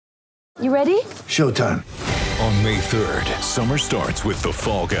You ready? Showtime. On May 3rd, summer starts with The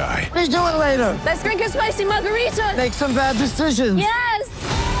Fall Guy. Let's do it later. Let's drink a spicy margarita. Make some bad decisions. Yes.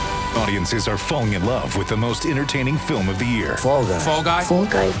 Audiences are falling in love with the most entertaining film of the year. Fall Guy. Fall Guy? Fall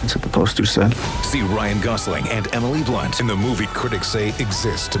Guy. That's what the poster said. See Ryan Gosling and Emily Blunt in the movie critics say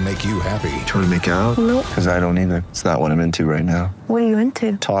exists to make you happy. Trying to make it out? Nope. Because I don't either. It's not what I'm into right now. What are you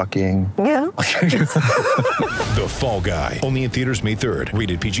into? Talking. Yeah. The Fall Guy. Only in theaters May 3rd.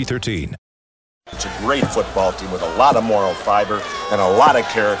 Rated PG-13. It's a great football team with a lot of moral fiber and a lot of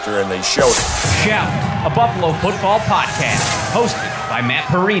character, and they showed it. Shout, a Buffalo football podcast, hosted by Matt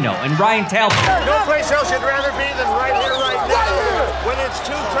Perino and Ryan Talbot. No place else you'd rather be than right here, right now. When it's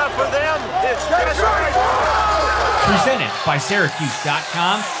too tough for them, it's just right. Presented by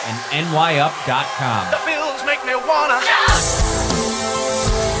Syracuse.com and NYUp.com. The Bills make me wanna.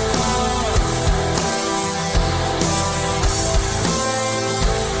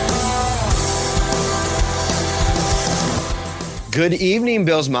 Good evening,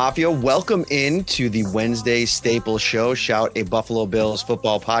 Bills Mafia. Welcome into the Wednesday Staple Show, Shout, a Buffalo Bills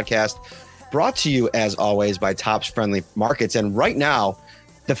football podcast, brought to you, as always, by Tops Friendly Markets. And right now,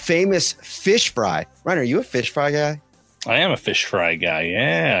 the famous fish fry. Ryan, are you a fish fry guy? I am a fish fry guy.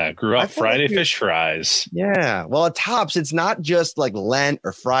 Yeah. Grew up Friday fish fries. Yeah. Well, at Tops, it's not just like Lent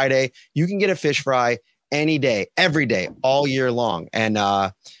or Friday. You can get a fish fry any day, every day, all year long. And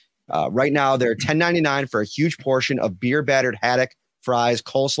right now, they're $10.99 for a huge portion of beer-battered haddock, fries,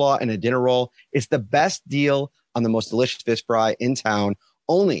 coleslaw, and a dinner roll. It's the best deal on the most delicious fish fry in town,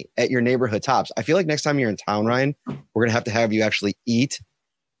 only at your neighborhood Tops. I feel like next time you're in town, Ryan, we're going to have you actually eat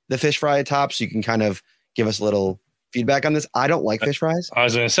the fish fry at Tops so you can kind of give us a little feedback on this. I don't like fish fries. I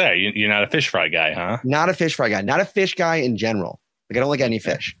was going to say, you're not a fish fry guy, huh? Not a fish fry guy. Not a fish guy in general. Like, I don't like any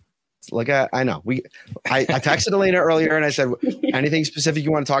fish. I know. I texted Elena earlier and I said, anything specific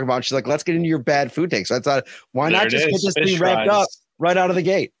you want to talk about? She's like, let's get into your bad food take. So I thought, why not just get this thing wrapped up right out of the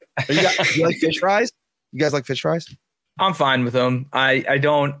gate? You like fish fries? You guys like fish fries? I'm fine with them. I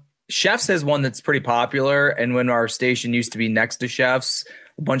don't. Chef's has one that's pretty popular. And when our station used to be next to Chef's,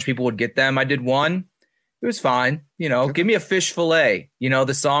 a bunch of people would get them. I did one. It was fine. Give me a fish fillet.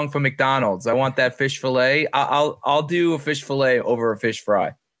 The song from McDonald's. I want that fish fillet. I'll do a fish fillet over a fish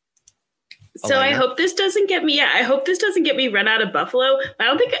fry. So I hope this doesn't get me. I hope this doesn't get me run out of Buffalo. I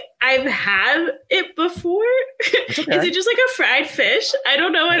don't think I've had it before. Okay. Is it just like a fried fish? I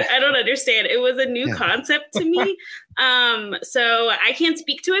don't know. I don't understand. It was a new concept to me. So I can't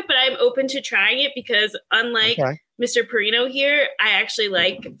speak to it, but I'm open to trying it because unlike Mr. Perino here, I actually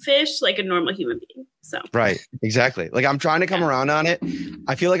like fish like a normal human being. So right, exactly. Like I'm trying to come around on it.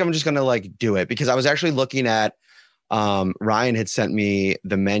 I feel like I'm just gonna do it because I was actually looking at. Ryan had sent me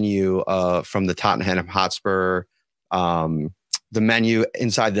the menu from the Tottenham Hotspur, the menu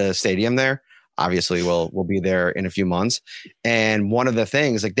inside the stadium there. Obviously, we'll be there in a few months. And one of the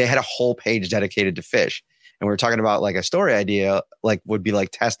things, they had a whole page dedicated to fish. And we were talking about a story idea, would be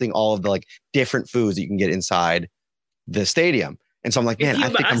testing all of the different foods that you can get inside the stadium. And so I'm like, man, I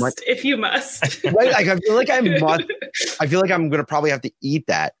think I might. If you must. Right? I feel like I must. I feel like I'm going to probably have to eat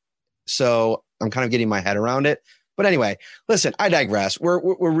that. So I'm kind of getting my head around it. But anyway, listen, I digress. We're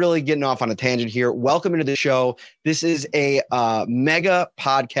really getting off on a tangent here. Welcome into the show. This is a mega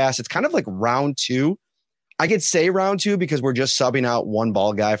podcast. It's kind of like round two. I could say round two because we're just subbing out one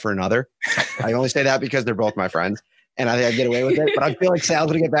bald guy for another. I only say that because they're both my friends, and I think I get away with it. But I feel like Sal's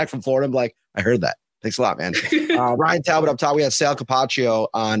going to get back from Florida and be like, I heard that. Thanks a lot, man. Ryan Talbot up top. We had Sal Capaccio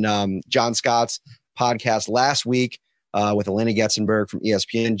on John Scott's podcast last week with Elena Getzenberg from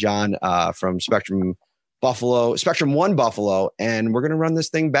ESPN, John from Spectrum One Buffalo, and we're going to run this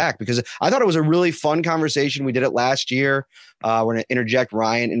thing back because I thought it was a really fun conversation. We did it last year. We're going to interject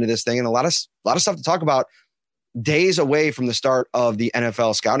Ryan into this thing and a lot of stuff to talk about days away from the start of the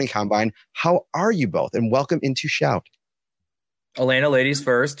NFL scouting combine. How are you both? And welcome into Shout. Elena, ladies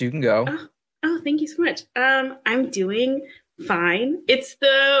first. You can go. Oh, thank you so much. I'm doing fine.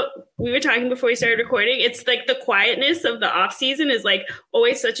 We were talking before we started recording. It's the quietness of the off season is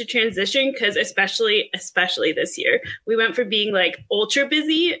always such a transition because especially this year, we went from being ultra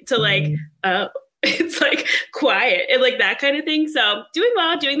busy to it's quiet and that kind of thing. So doing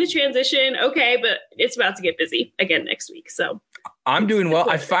well, doing the transition. Okay. But it's about to get busy again next week. So I'm doing well.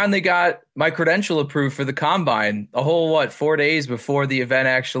 I finally got my credential approved for the combine a whole, 4 days before the event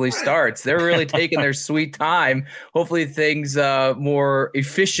actually starts. They're really taking their sweet time. Hopefully things more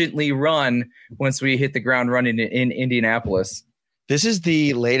efficiently run once we hit the ground running in Indianapolis. This is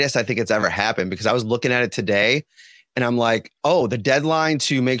the latest I think it's ever happened because I was looking at it today and I'm like, oh, the deadline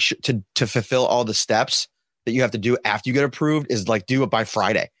to make sure to fulfill all the steps that you have to do after you get approved is due by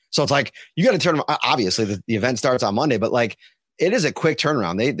Friday. So it's like, you got to turn them. Obviously the event starts on Monday, but like, it is a quick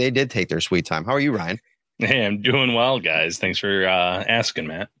turnaround. They did take their sweet time. How are you, Ryan? Hey, I'm doing well, guys. Thanks for asking,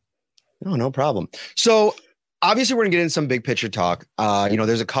 Matt. No problem. So obviously we're gonna get into some big picture talk.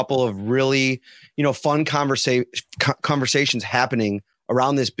 There's a couple of really, fun conversations happening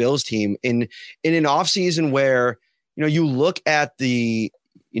around this Bills team in an offseason where, you look at the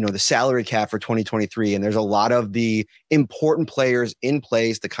salary cap for 2023, and there's a lot of the important players in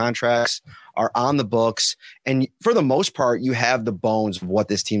place. The contracts are on the books. And for the most part, you have the bones of what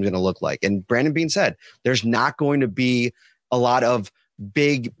this team's going to look like. And Brandon Beane said, there's not going to be a lot of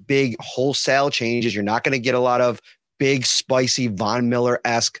big wholesale changes. You're not going to get a lot of big, spicy Von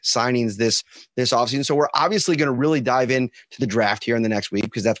Miller-esque signings this offseason. So we're obviously going to really dive into the draft here in the next week,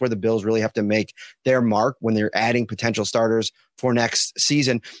 because that's where the Bills really have to make their mark when they're adding potential starters for next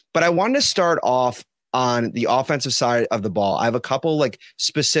season. But I wanted to start off on the offensive side of the ball. I have a couple like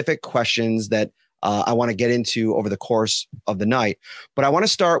specific questions that I want to get into over the course of the night. But I want to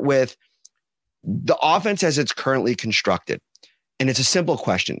start with the offense as it's currently constructed. And it's a simple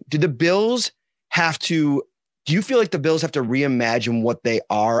question. Do you feel like the Bills have to reimagine what they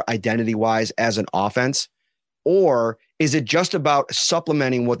are identity-wise as an offense? Or is it just about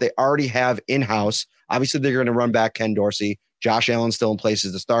supplementing what they already have in-house? Obviously, they're going to run back Ken Dorsey. Josh Allen still in place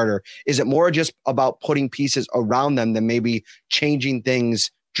as the starter. Is it more just about putting pieces around them than maybe changing things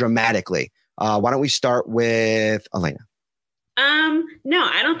dramatically? Why don't we start with Elena? No,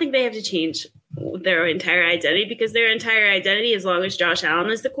 I don't think they have to change their entire identity, because their entire identity, as long as Josh Allen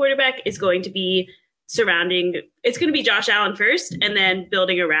is the quarterback, is going to be it's going to be Josh Allen first and then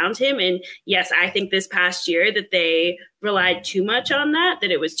building around him. And yes, I think this past year that they relied too much on that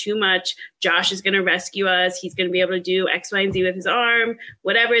it was too much. Josh is going to rescue us. He's going to be able to do X, Y, and Z with his arm,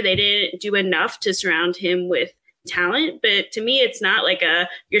 whatever. They didn't do enough to surround him with talent. But to me, it's not like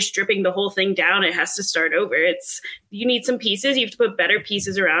you're stripping the whole thing down. It has to start over. You need some pieces. You have to put better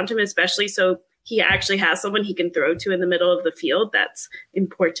pieces around him, especially so he actually has someone he can throw to in the middle of the field. That's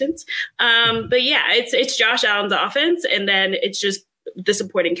important. But yeah, it's Josh Allen's offense, and then it's just the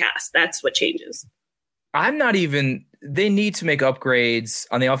supporting cast. That's what changes. They need to make upgrades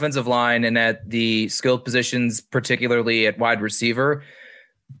on the offensive line and at the skilled positions, particularly at wide receiver.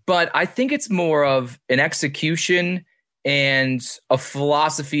 But I think it's more of an execution and a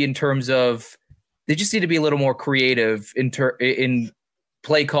philosophy in terms of they just need to be a little more creative in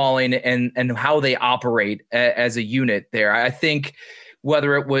play calling and how they operate as a unit there. I think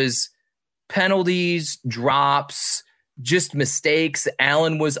whether it was penalties, drops, just mistakes,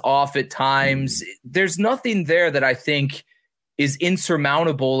 Allen was off at times. There's nothing there that I think is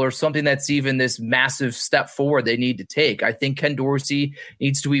insurmountable or something that's even this massive step forward they need to take. I think Ken Dorsey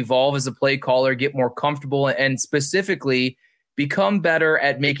needs to evolve as a play caller, get more comfortable, and specifically become better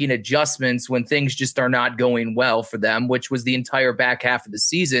at making adjustments when things just are not going well for them, which was the entire back half of the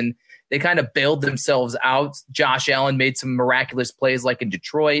season. They kind of bailed themselves out. Josh Allen made some miraculous plays like in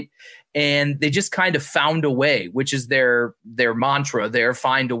Detroit, and they just kind of found a way, which is their mantra there,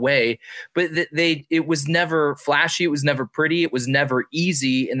 find a way. But it was never flashy. It was never pretty. It was never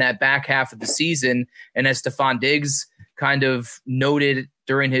easy in that back half of the season. And as Stephon Diggs kind of noted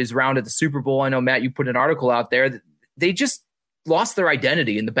during his round at the Super Bowl, I know, Matt, you put an article out there, that they just lost their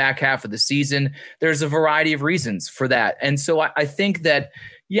identity in the back half of the season. There's a variety of reasons for that. And so I think that,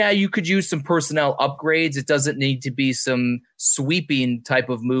 yeah, you could use some personnel upgrades. It doesn't need to be some sweeping type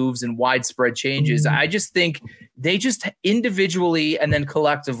of moves and widespread changes. I just think they just individually and then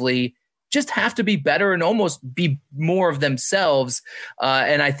collectively just have to be better and almost be more of themselves.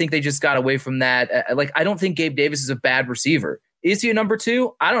 And I think they just got away from that. I don't think Gabe Davis is a bad receiver. Is he a number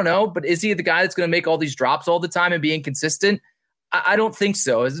two? I don't know. But is he the guy that's going to make all these drops all the time and be inconsistent? I don't think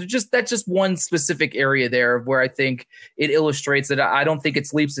so. That's just one specific area there where I think it illustrates that I don't think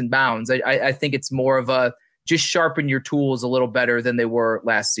it's leaps and bounds. I think it's more of a just sharpen your tools a little better than they were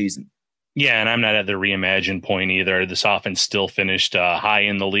last season. Yeah, and I'm not at the reimagine point either. This offense still finished high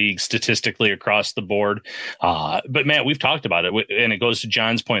in the league statistically across the board. But Matt, we've talked about it, and it goes to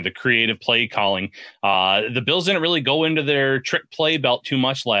John's point, the creative play calling. The Bills didn't really go into their trick play belt too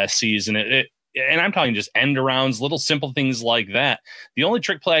much last season. And I'm talking just end arounds, little simple things like that. The only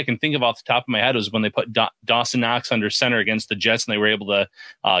trick play I can think of off the top of my head was when they put Dawson Knox under center against the Jets, and they were able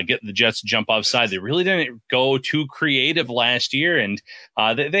to get the Jets to jump offside. They really didn't go too creative last year, and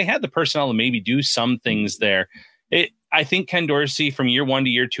they had the personnel to maybe do some things there. I think Ken Dorsey from year one to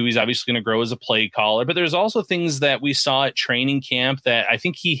year two, he's obviously going to grow as a play caller, but there's also things that we saw at training camp that I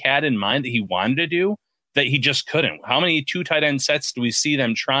think he had in mind that he wanted to do that he just couldn't. How many 2 tight end sets do we see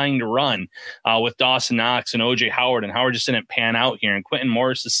them trying to run with Dawson Knox and OJ Howard, and Howard just didn't pan out here, and Quentin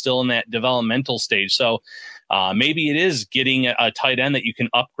Morris is still in that developmental stage. So maybe it is getting a tight end that you can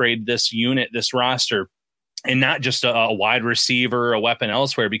upgrade this unit, this roster, and not just a wide receiver, a weapon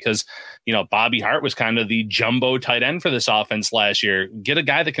elsewhere, because, Bobby Hart was kind of the jumbo tight end for this offense last year. Get a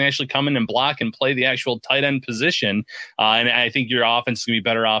guy that can actually come in and block and play the actual tight end position. And I think your offense is going to be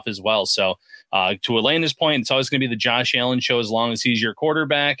better off as well. So to Elena's point, it's always going to be the Josh Allen show as long as he's your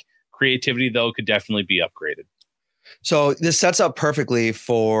quarterback. Creativity, though, could definitely be upgraded. So this sets up perfectly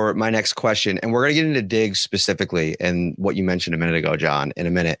for my next question. And we're going to get into Diggs specifically and what you mentioned a minute ago, John, in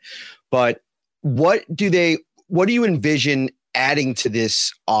a minute. But what do you envision adding to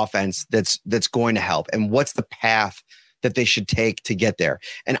this offense that's going to help, and what's the path that they should take to get there?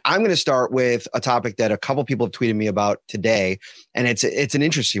 And I'm going to start with a topic that a couple people have tweeted me about today, and it's an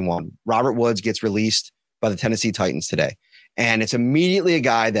interesting one. Robert Woods gets released by the Tennessee Titans today, and it's immediately a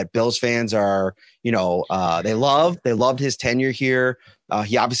guy that Bills fans are, they loved his tenure here.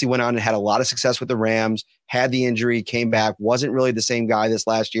 He obviously went on and had a lot of success with the Rams, had the injury, came back, wasn't really the same guy this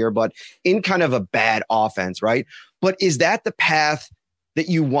last year, but in kind of a bad offense, right? But is that the path that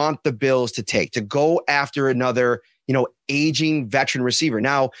you want the Bills to take, to go after another, aging veteran receiver?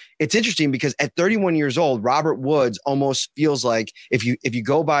 Now, it's interesting because at 31 years old, Robert Woods almost feels like, if you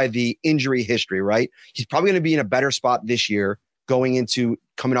go by the injury history, right, he's probably going to be in a better spot this year,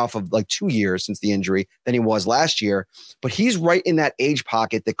 coming off of like 2 years since the injury than he was last year. But he's right in that age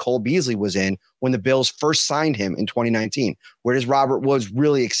pocket that Cole Beasley was in when the Bills first signed him in 2019. Where does Robert Woods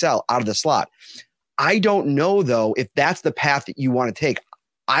really excel? Out of the slot. I don't know, though, if that's the path that you want to take.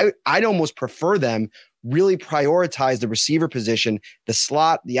 I'd almost prefer them really prioritize the receiver position, the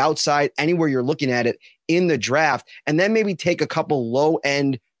slot, the outside, anywhere you're looking at it in the draft, and then maybe take a couple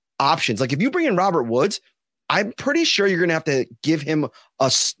low-end options. Like if you bring in Robert Woods, I'm pretty sure you're going to have to give him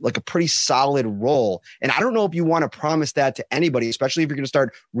a pretty solid role. And I don't know if you want to promise that to anybody, especially if you're going to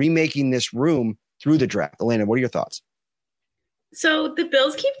start remaking this room through the draft. Elena, what are your thoughts? So the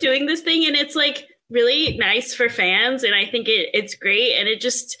Bills keep doing this thing, and it's like really nice for fans. And I think it's great. And it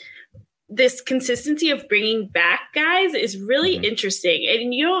just, this consistency of bringing back guys is really interesting.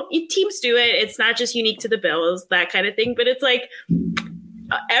 And teams do it. It's not just unique to the Bills, that kind of thing. But it's like,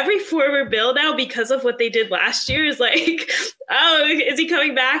 every former Bill now, because of what they did last year, is like, oh, is he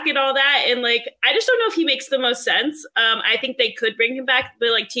coming back and all that? And like, I just don't know if he makes the most sense. I think they could bring him back,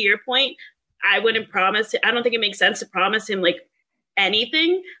 but like to your point, I wouldn't promise. I don't think it makes sense to promise him like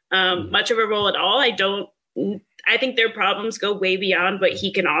anything, much of a role at all. I think their problems go way beyond what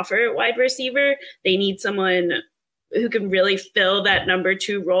he can offer at wide receiver. They need someone who can really fill that number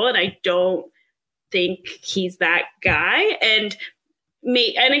 2 role, and I don't think he's that guy. And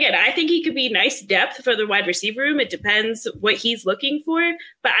again, I think he could be nice depth for the wide receiver room. It depends what he's looking for.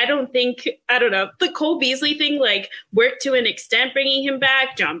 But I don't know, the Cole Beasley thing, like, worked to an extent, bringing him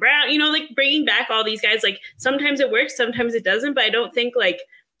back, John Brown, like bringing back all these guys, like sometimes it works, sometimes it doesn't. But I don't think like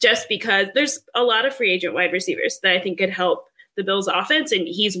just because there's a lot of free agent wide receivers that I think could help the Bills offense, and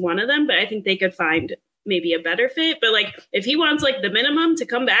he's one of them, but I think they could find maybe a better fit. But like, if he wants like the minimum to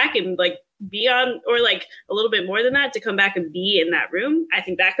come back and like be on, or like a little bit more than that to come back and be in that room, I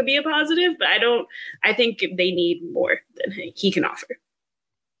think that could be a positive. But I think they need more than he can offer.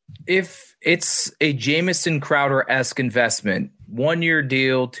 If it's a Jamison Crowder-esque investment, 1-year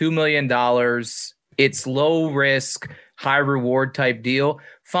deal, $2 million, it's low risk, high reward type deal,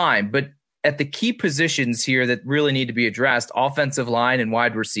 fine. But at the key positions here that really need to be addressed, offensive line and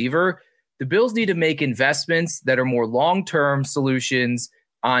wide receiver, the Bills need to make investments that are more long-term solutions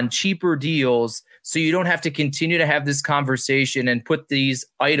on cheaper deals, so you don't have to continue to have this conversation and put these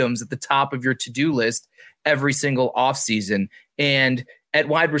items at the top of your to-do list every single offseason. And at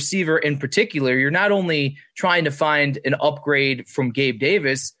wide receiver in particular, you're not only trying to find an upgrade from Gabe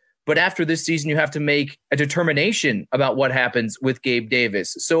Davis, but after this season, you have to make a determination about what happens with Gabe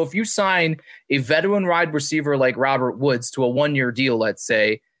Davis. So if you sign a veteran wide receiver like Robert Woods to a 1-year deal, let's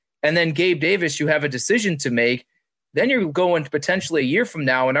say, and then Gabe Davis, you have a decision to make, then you're going to potentially a year from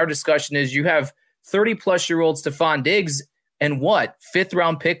now. And our discussion is you have 30-plus-year-old Stephon Diggs and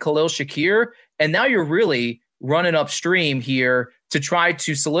 5th-round pick Khalil Shakir. And now you're really running upstream here to try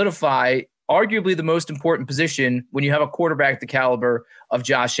to solidify arguably the most important position when you have a quarterback the caliber of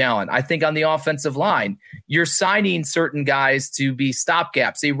Josh Allen. I think on the offensive line, you're signing certain guys to be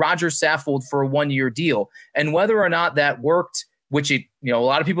stopgaps, a Roger Saffold for a 1-year deal. And whether or not that worked, which a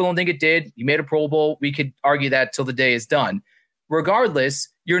lot of people don't think it did, you made a Pro Bowl, we could argue that till the day is done. Regardless,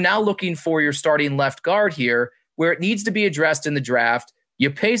 you're now looking for your starting left guard here, where it needs to be addressed in the draft. You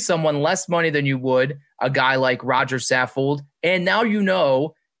pay someone less money than you would a guy like Roger Saffold, and now you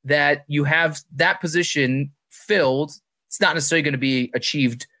know that you have that position filled. It's not necessarily going to be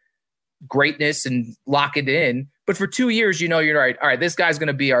achieved greatness and lock it in, but for 2 years, you know, you're right. All right, this guy's going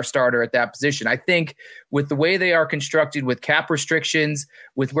to be our starter at that position. I think with the way they are constructed, with cap restrictions,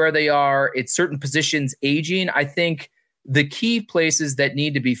 with where they are, it's certain positions aging. I think the key places that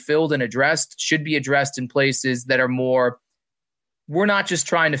need to be filled and addressed should be addressed in places that are more, we're not just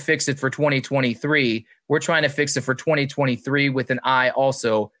trying to fix it for 2023. We're trying to fix it for 2023 with an eye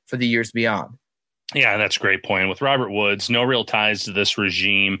also for the years beyond. Yeah, that's a great point. With Robert Woods, no real ties to this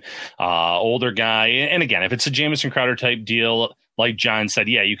regime, older guy. And again, if it's a Jamison Crowder type deal, like John said,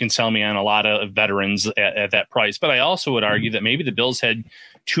 yeah, you can sell me on a lot of veterans at that price. But I also would argue that maybe the Bills had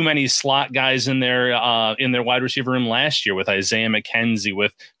too many slot guys in their wide receiver room last year with Isaiah McKenzie,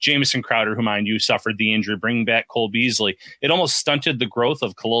 with Jamison Crowder, who, mind you, suffered the injury, bringing back Cole Beasley. It almost stunted the growth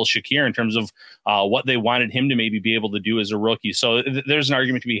of Khalil Shakir in terms of what they wanted him to maybe be able to do as a rookie. So there's an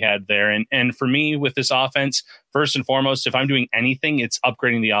argument to be had there. And for me, with this offense, first and foremost, if I'm doing anything, it's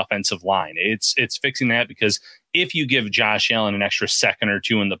upgrading the offensive line. It's fixing that, because if you give Josh Allen an extra second or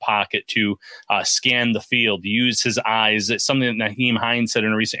two in the pocket to scan the field, use his eyes, it's something that Nyheim Hines said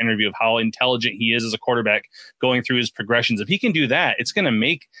in a recent interview of how intelligent he is as a quarterback going through his progressions. If he can do that, it's going to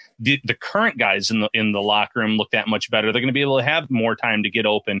make the current guys in the locker room look that much better. They're going to be able to have more time to get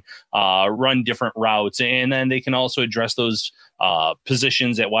open, run different routes, and then they can also address those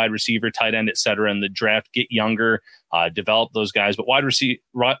positions at wide receiver, tight end, et cetera, in the draft, get younger, develop those guys. But wide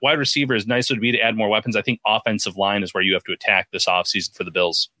receiver is nice to be to add more weapons. I think offensive line is where you have to attack this offseason for the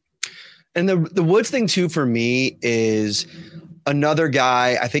Bills. And the Woods thing too, for me, is another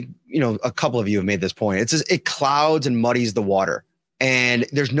guy. I think, you know, a couple of you have made this point. It's just, it clouds and muddies the water. And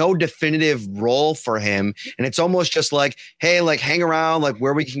there's no definitive role for him. And it's almost just like, hey, like hang around, like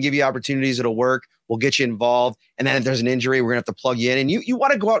where we can give you opportunities, it'll work. We'll get you involved. And then if there's an injury, we're going to have to plug you in. And you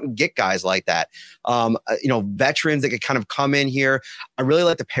want to go out and get guys like that. You know, veterans that could kind of come in here. I really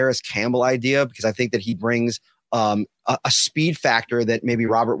like the Paris Campbell idea, because I think that he brings a speed factor that maybe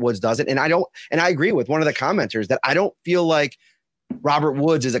Robert Woods doesn't. And I agree with one of the commenters that I don't feel like Robert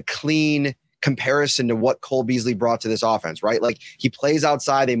Woods is a clean comparison to what Cole Beasley brought to this offense, right? Like, he plays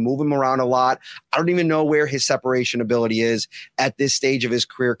outside, they move him around a lot. I don't even know where his separation ability is at this stage of his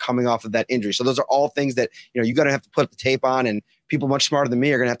career coming off of that injury. So those are all things that, you know, you're going to have to put the tape on, and people much smarter than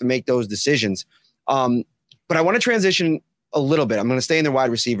me are going to have to make those decisions. But I want to transition a little bit. I'm going to stay in the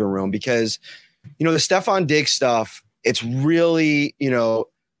wide receiver room because, you know, the Stefon Diggs stuff, it's really, you know,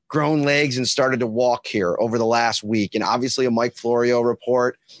 grown legs and started to walk here over the last week. And obviously a Mike Florio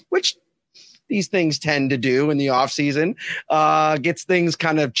report, which these things tend to do in the offseason, gets things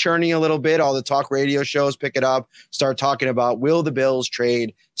kind of churning a little bit. All the talk radio shows pick it up, start talking about, will the Bills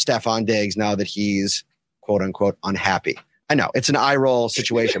trade Stefon Diggs now that he's quote unquote unhappy? I know it's an eye roll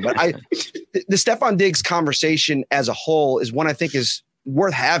situation, but the Stefon Diggs conversation as a whole is one I think is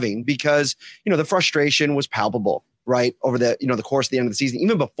worth having, because, you know, the frustration was palpable, right, over the, you know, the course of the end of the season.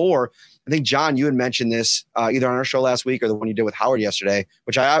 Even before, I think, John, you had mentioned this either on our show last week or the one you did with Howard yesterday,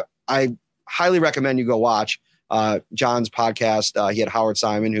 which I highly recommend you go watch. John's podcast. He had Howard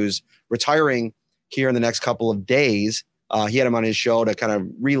Simon, who's retiring here in the next couple of days. He had him on his show to kind of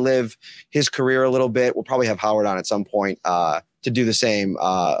relive his career a little bit. We'll probably have Howard on at some point to do the same.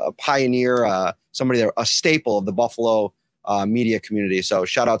 A pioneer, somebody that, a staple of the Buffalo media community. So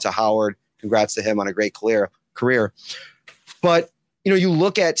shout out to Howard. Congrats to him on a great career. But, you know, you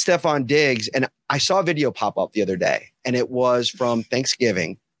look at Stefon Diggs, and I saw a video pop up the other day, and it was from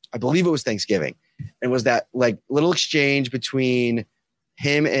Thanksgiving. I believe it was Thanksgiving. It was that like little exchange between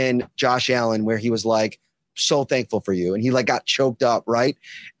him and Josh Allen where he was like, so thankful for you. And he like got choked up. Right.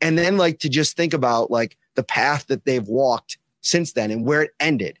 And then like to just think about like the path that they've walked since then and where it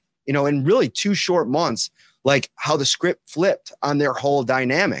ended, you know, in really 2 short months, like how the script flipped on their whole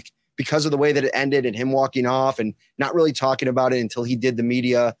dynamic because of the way that it ended and him walking off and not really talking about it until he did the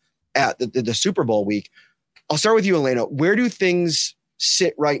media at the Super Bowl week. I'll start with you, Elena. Where do things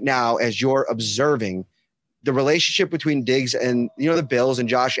sit right now as you're observing the relationship between Diggs and, you know, the Bills and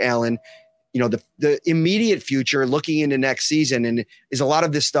Josh Allen, you know, the immediate future looking into next season? And is a lot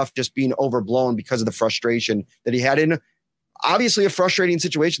of this stuff just being overblown because of the frustration that he had in obviously a frustrating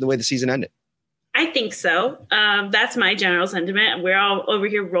situation the way the season ended? I think so. That's my general sentiment. We're all over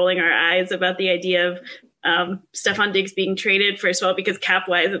here rolling our eyes about the idea of Stefon Diggs being traded, first of all, because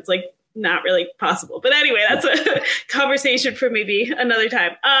cap-wise, it's like not really possible. But anyway, that's a conversation for maybe another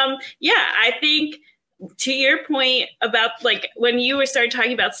time. Yeah, I think to your point about like when you started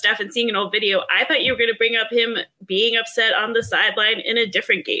talking about Steph and seeing an old video, I thought you were going to bring up him being upset on the sideline in a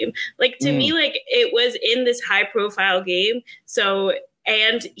different game. Like to me, like it was in this high profile game. So,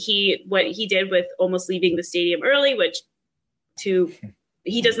 and what he did with almost leaving the stadium early, which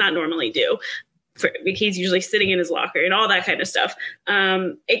he does not normally do. He's usually sitting in his locker and all that kind of stuff.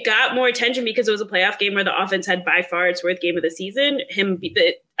 It got more attention because it was a playoff game where the offense had by far its worst game of the season.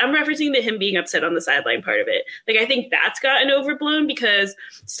 I'm referencing him being upset on the sideline part of it. Like, I think that's gotten overblown because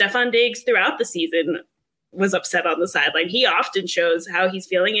Stefon Diggs throughout the season was upset on the sideline. He often shows how he's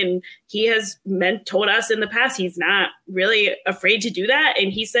feeling, and he has told us in the past he's not really afraid to do that.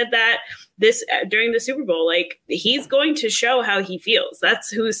 And he said that during the Super Bowl, like he's going to show how he feels. That's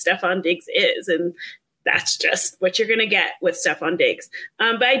who Stefon Diggs is, and that's just what you're going to get with Stefon Diggs.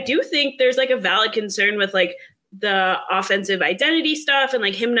 But I do think there's like a valid concern with like the offensive identity stuff and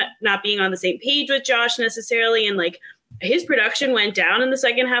like him not being on the same page with Josh necessarily, and like his production went down in the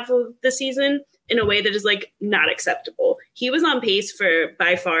second half of the season in a way that is like not acceptable. He was on pace for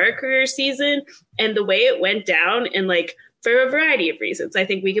by far a career season, and the way it went down, and like for a variety of reasons, I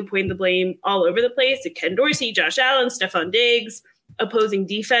think we could point the blame all over the place to Ken Dorsey, Josh Allen, Stefon Diggs, opposing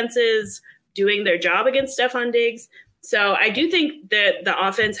defenses doing their job against Stefon Diggs. So I do think that the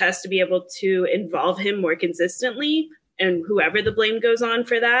offense has to be able to involve him more consistently, and whoever the blame goes on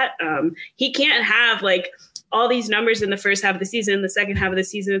for that. He can't have like all these numbers in the first half of the season. The second half of the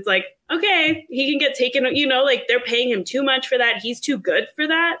season, it's like, okay, he can get taken, like they're paying him too much for that. He's too good for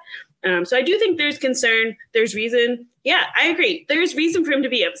that. So I do think there's concern. There's reason. Yeah, I agree. There's reason for him to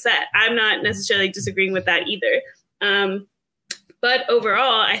be upset. I'm not necessarily disagreeing with that either. But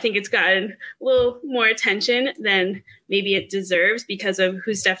overall, I think it's gotten a little more attention than maybe it deserves because of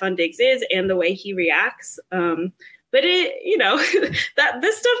who Stefon Diggs is and the way he reacts. But that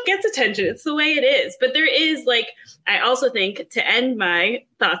this stuff gets attention. It's the way it is. But there is I also think, to end my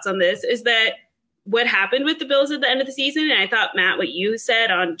thoughts on this, is that what happened with the Bills at the end of the season, and I thought, Matt, what you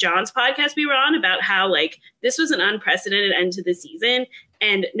said on John's podcast we were on about how this was an unprecedented end to the season.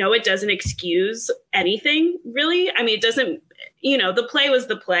 And no, it doesn't excuse anything, really. I mean, it doesn't, the play was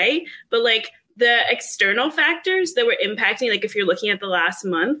the play, but the external factors that were impacting, if you're looking at the last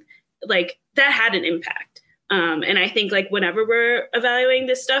month, that had an impact. And I think whenever we're evaluating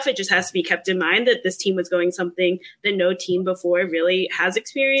this stuff, it just has to be kept in mind that this team was going something that no team before really has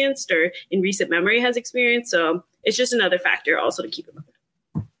experienced or in recent memory has experienced. So it's just another factor also to keep in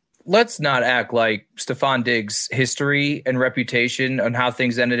mind. Let's not act like Stefon Diggs' history and reputation on how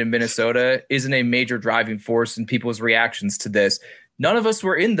things ended in Minnesota isn't a major driving force in people's reactions to this. None of us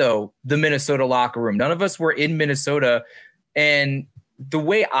were in, the Minnesota locker room. None of us were in Minnesota. And the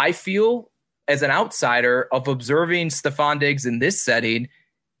way I feel as an outsider of observing Stefon Diggs in this setting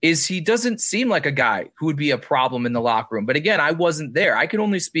is he doesn't seem like a guy who would be a problem in the locker room. But again, I wasn't there. I can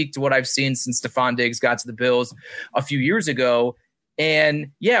only speak to what I've seen since Stefon Diggs got to the Bills a few years ago.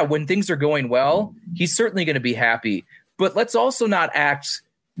 And yeah, when things are going well, he's certainly going to be happy. But let's also not act,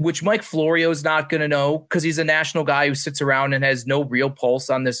 which Mike Florio is not going to know because he's a national guy who sits around and has no real pulse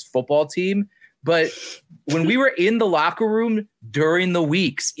on this football team. But when we were in the locker room during the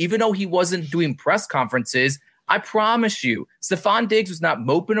weeks, even though he wasn't doing press conferences, I promise you, Stefon Diggs was not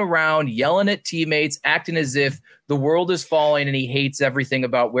moping around, yelling at teammates, acting as if the world is falling and he hates everything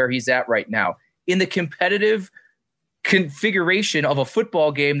about where he's at right now. In the competitive configuration of a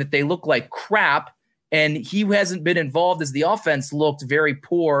football game that they look like crap, and he hasn't been involved as the offense looked very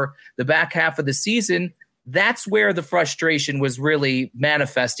poor the back half of the season, that's where the frustration was really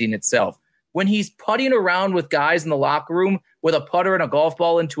manifesting itself. When he's putting around with guys in the locker room with a putter and a golf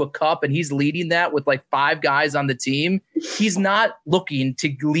ball into a cup, and he's leading that with 5 guys on the team, he's not looking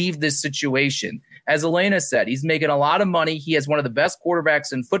to leave this situation. As Elena said, he's making a lot of money. He has one of the best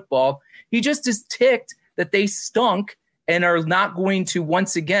quarterbacks in football. He just is ticked that they stunk and are not going to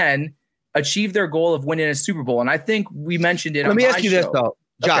once again achieve their goal of winning a Super Bowl. And I think we mentioned it. Let me ask you this though,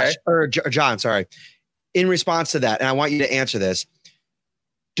 Josh, okay. or John, sorry. In response to that, and I want you to answer this,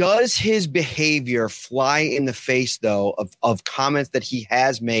 does his behavior fly in the face though of comments that he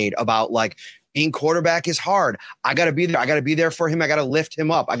has made about being quarterback is hard. I got to be there. I got to be there for him. I got to lift him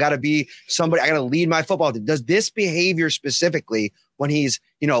up. I got to be somebody. I got to lead my football team. Does this behavior specifically when he's,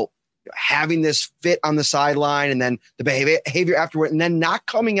 having this fit on the sideline and then the behavior afterward and then not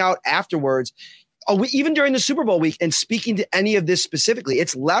coming out afterwards, even during the Super Bowl week and speaking to any of this specifically,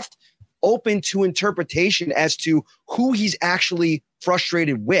 it's left open to interpretation as to who he's actually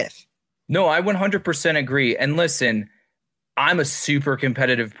frustrated with. No, I 100% agree. And listen, I'm a super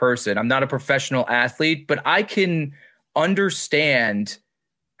competitive person. I'm not a professional athlete, but I can understand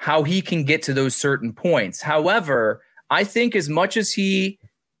how he can get to those certain points. However, I think as much as he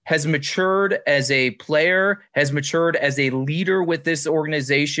has matured as a player, has matured as a leader with this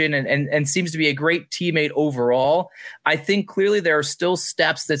organization, and seems to be a great teammate overall, I think clearly there are still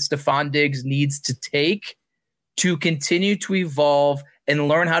steps that Stefon Diggs needs to take to continue to evolve and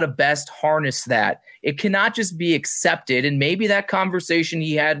learn how to best harness that. It cannot just be accepted. And maybe that conversation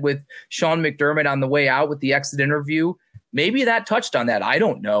he had with Sean McDermott on the way out with the exit interview, maybe that touched on that. I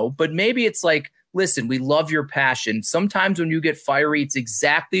don't know. But maybe it's like, listen, we love your passion. Sometimes when you get fiery, it's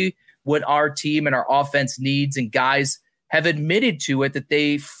exactly what our team and our offense needs. And guys have admitted to it that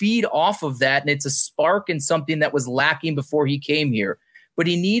they feed off of that. And it's a spark and something that was lacking before he came here. But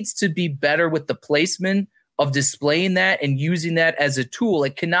he needs to be better with the placement of displaying that and using that as a tool.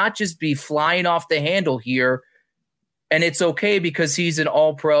 It cannot just be flying off the handle here. And it's okay because he's an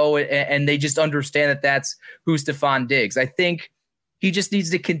all-pro and they just understand that that's who Stefon Diggs. I think he just needs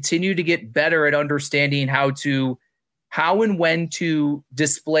to continue to get better at understanding how and when to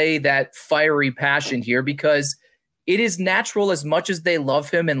display that fiery passion here, because it is natural, as much as they love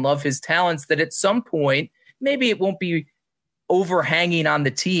him and love his talents, that at some point, maybe it won't be overhanging on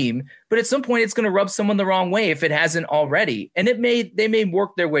the team, but at some point it's going to rub someone the wrong way if it hasn't already. And they may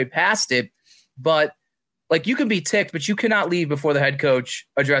work their way past it, but like, you can be ticked, but you cannot leave before the head coach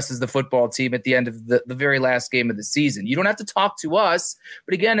addresses the football team at the end of the very last game of the season. You don't have to talk to us,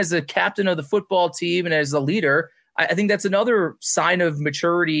 but again, as a captain of the football team and as a leader, I think that's another sign of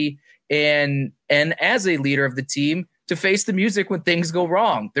maturity and as a leader of the team, to face the music when things go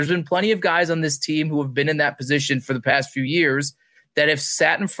wrong. There's been plenty of guys on this team who have been in that position for the past few years that have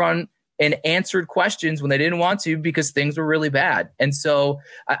sat in front and answered questions when they didn't want to because things were really bad. And so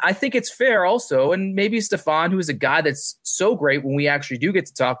I think it's fair also, and maybe Stefon, who is a guy that's so great when we actually do get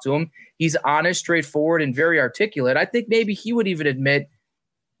to talk to him, he's honest, straightforward, and very articulate. I think maybe he would even admit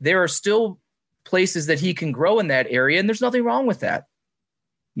there are still places that he can grow in that area, and there's nothing wrong with that.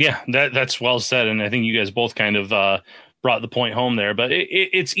 Yeah, that's well said. And I think you guys both kind of brought the point home there, but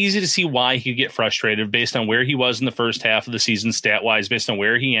it's easy to see why he get frustrated based on where he was in the first half of the season, stat wise, based on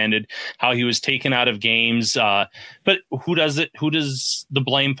where he ended, how he was taken out of games. But who does the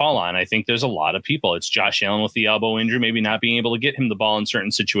blame fall on? I think there's a lot of people. It's Josh Allen with the elbow injury, maybe not being able to get him the ball in certain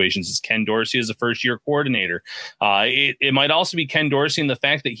situations. It's Ken Dorsey as a first year coordinator. It might also be Ken Dorsey and the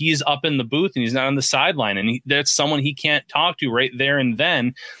fact that he's up in the booth and he's not on the sideline. And that's someone he can't talk to right there and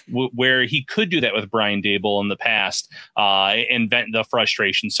then, where he could do that with Brian Daboll in the past. And vent the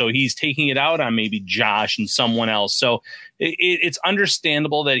frustration. So he's taking it out on maybe Josh and someone else. So it's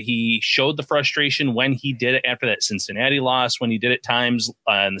understandable that he showed the frustration when he did it after that Cincinnati loss, when he did it times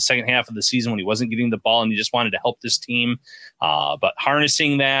in the second half of the season when he wasn't getting the ball and he just wanted to help this team. But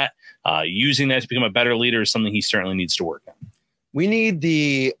harnessing that, using that to become a better leader is something he certainly needs to work on. We need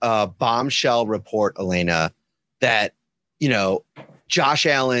the bombshell report, Elena, that, Josh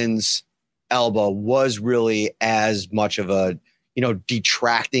Allen's elbow was really as much of a,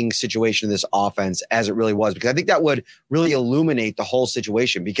 detracting situation in this offense as it really was, because I think that would really illuminate the whole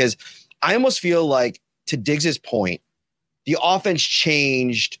situation. Because I almost feel like, to Diggs's point, the offense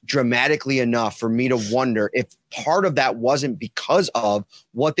changed dramatically enough for me to wonder if part of that wasn't because of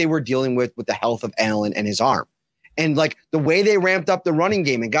what they were dealing with the health of Allen and his arm. And like the way they ramped up the running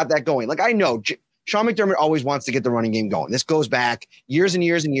game and got that going. Like, I know Sean McDermott always wants to get the running game going. This goes back years and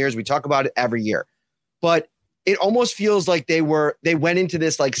years and years. We talk about it every year, but it almost feels like they went into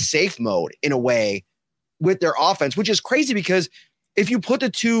this like safe mode in a way with their offense, which is crazy because if you put the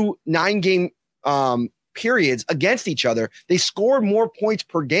two 9-game periods against each other, they scored more points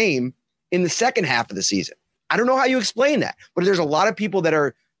per game in the second half of the season. I don't know how you explain that, but there's a lot of people that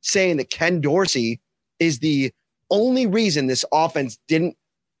are saying that Ken Dorsey is the only reason this offense didn't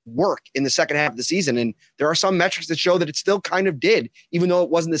work in the second half of the season. And there are some metrics that show that it still kind of did, even though it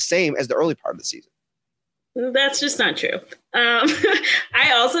wasn't the same as the early part of the season. That's just not true.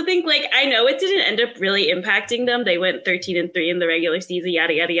 I also think, I know it didn't end up really impacting them. They went 13-3 in the regular season,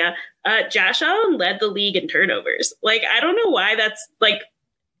 yada, yada, yada. Josh Allen led the league in turnovers. I don't know why that's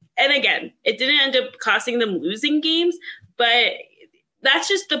and again, it didn't end up costing them losing games, but that's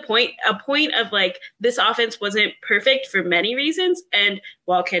just the point, a point of this offense wasn't perfect for many reasons. And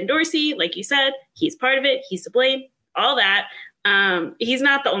while Ken Dorsey, like you said, he's part of it, he's to blame, all that. He's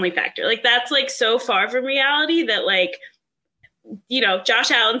not the only factor. That's so far from reality that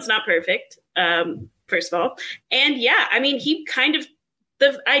Josh Allen's not perfect. First of all. And yeah, I mean, he kind of,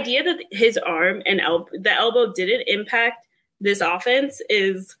 the idea that his arm and the elbow didn't impact this offense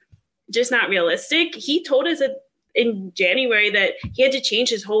is just not realistic. He told us in January that he had to change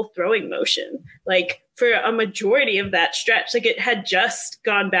his whole throwing motion. Like for a majority of that stretch, like it had just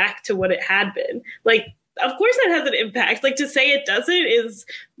gone back to what it had been. Like, of course that has an impact. Like to say it doesn't is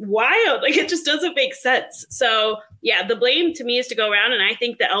wild. Like it just doesn't make sense. So yeah, the blame to me is to go around. And I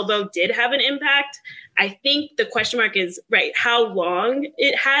think the elbow did have an impact. I think the question mark is right. How long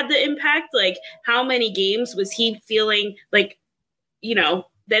it had the impact? Like how many games was he feeling like, you know,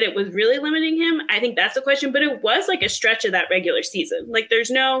 that it was really limiting him? I think that's the question, but it was like a stretch of that regular season. Like there's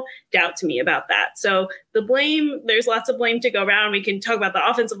no doubt to me about that. So the blame, there's lots of blame to go around. We can talk about the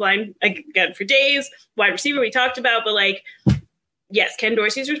offensive line again for days. Wide receiver we talked about, but like, yes, Ken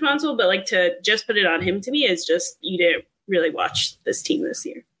Dorsey's responsible, but like to just put it on him to me is just, you didn't really watch this team this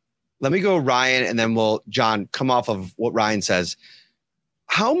year. Let me go Ryan, and then John, come off of what Ryan says.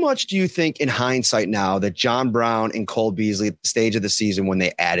 How much do you think in hindsight now that John Brown and Cole Beasley at the stage of the season when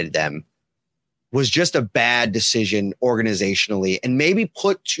they added them was just a bad decision organizationally and maybe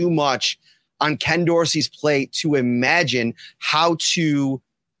put too much on Ken Dorsey's plate to imagine how to,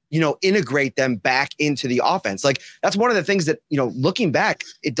 integrate them back into the offense? Like that's one of the things that, looking back,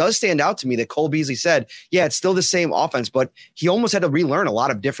 it does stand out to me that Cole Beasley said, yeah, it's still the same offense, but he almost had to relearn a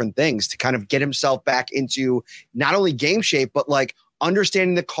lot of different things to kind of get himself back into not only game shape, but like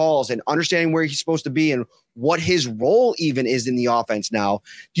understanding the calls and understanding where he's supposed to be and what his role even is in the offense now.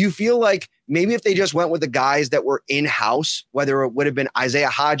 Do you feel like maybe if they just went with the guys that were in-house, whether it would have been Isaiah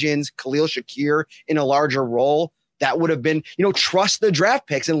Hodgins, Khalil Shakir in a larger role, that would have been, trust the draft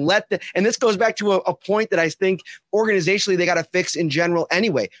picks and and this goes back to a point that I think organizationally they got to fix in general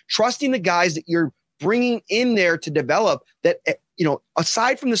anyway, trusting the guys that you're bringing in there to develop that,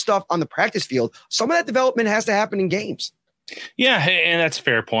 aside from the stuff on the practice field, some of that development has to happen in games. Yeah, and that's a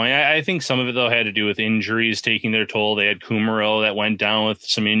fair point. I think some of it, though, had to do with injuries taking their toll. They had Kumaro that went down with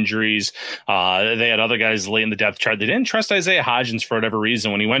some injuries. They had other guys late in the depth chart. They didn't trust Isaiah Hodgins for whatever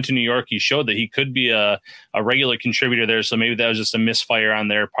reason. When he went to New York, he showed that he could be a regular contributor there. So maybe that was just a misfire on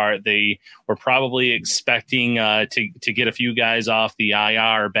their part. They were probably expecting to get a few guys off the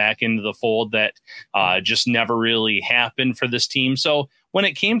IR back into the fold that just never really happened for this team. So when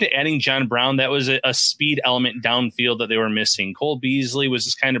it came to adding John Brown, that was a speed element downfield that they were missing. Cole Beasley was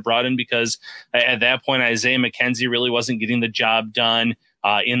just kind of brought in because at that point, Isaiah McKenzie really wasn't getting the job done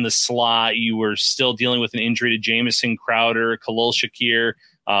in the slot. You were still dealing with an injury to Jamison Crowder. Khalil Shakir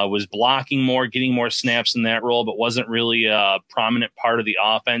was blocking more, getting more snaps in that role, but wasn't really a prominent part of the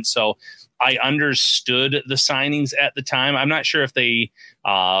offense. So I understood the signings at the time. I'm not sure if they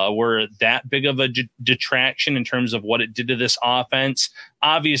were that big of a detraction in terms of what it did to this offense.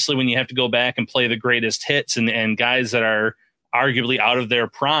 Obviously, when you have to go back and play the greatest hits and guys that are arguably out of their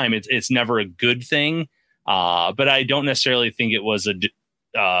prime, it's never a good thing. But I don't necessarily think it was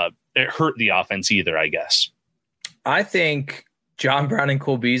it hurt the offense either, I guess. I think John Brown and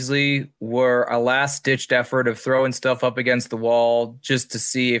Cole Beasley were a last-ditched effort of throwing stuff up against the wall just to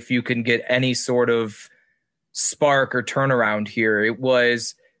see if you can get any sort of spark or turnaround here. It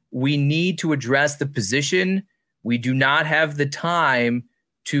was, we need to address the position. We do not have the time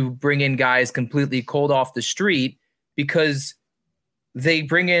to bring in guys completely cold off the street because they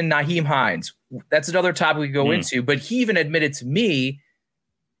bring in Nyheim Hines. That's another topic we go into, but he even admitted to me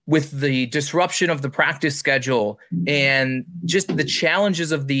with the disruption of the practice schedule and just the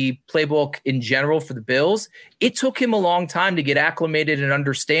challenges of the playbook in general for the Bills, it took him a long time to get acclimated and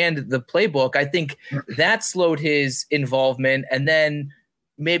understand the playbook. I think that slowed his involvement. And then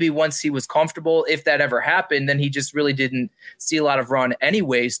maybe once he was comfortable, if that ever happened, then he just really didn't see a lot of run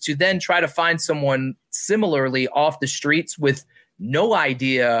anyways, to then try to find someone similarly off the streets with no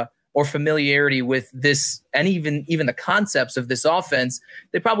idea or familiarity with this and even the concepts of this offense.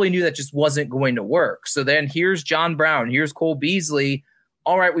 They probably knew that just wasn't going to work. So then here's John Brown, here's Cole Beasley.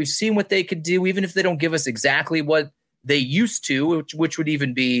 All right, we've seen what they could do, even if they don't give us exactly what they used to, which would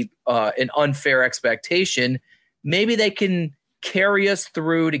even be an unfair expectation. Maybe they can carry us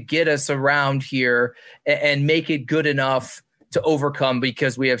through to get us around here and make it good enough to overcome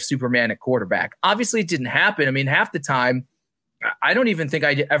because we have Superman at quarterback. Obviously, it didn't happen. I mean, half the time, I don't even think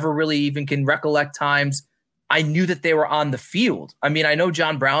I ever really even can recollect times I knew that they were on the field. I mean, I know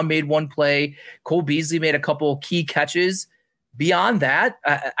John Brown made one play. Cole Beasley made a couple key catches. Beyond that,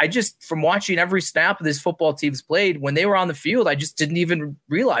 I just, from watching every snap of this football team's played, when they were on the field, I just didn't even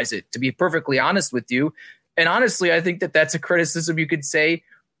realize it, to be perfectly honest with you. And honestly, I think that that's a criticism you could say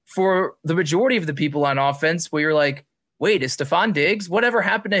for the majority of the people on offense, where you're like, wait, is Stephon Diggs? Whatever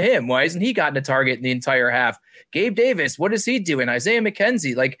happened to him? Why hasn't he gotten a target in the entire half? Gabe Davis, what is he doing? Isaiah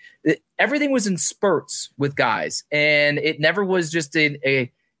McKenzie, like everything was in spurts with guys, and it never was just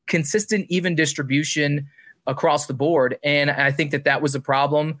a consistent, even distribution. across the board. And I think that was a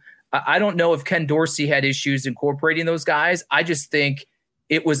problem. I don't know if Ken Dorsey had issues incorporating those guys. I just think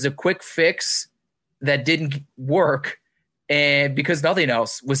it was a quick fix that didn't work. And because nothing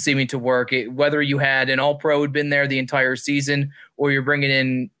else was seeming to work, whether you had an all-pro who'd been there the entire season or you're bringing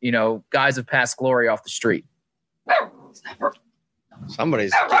in, guys of past glory off the street.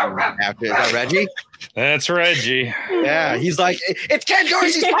 Somebody's after. Is that Reggie? That's Reggie. Yeah, he's like, it's Ken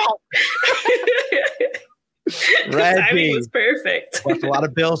Dorsey's fault. Reggie was perfect. Watched a lot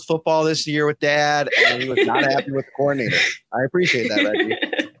of Bills football this year with Dad, and he was not happy with the coordinator. I appreciate that, Reggie.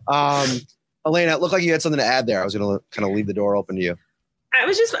 Elena, it looked like you had something to add there. I was going to kind of leave the door open to you.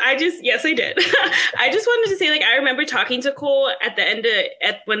 Yes, I did. I just wanted to say, I remember talking to Cole at the end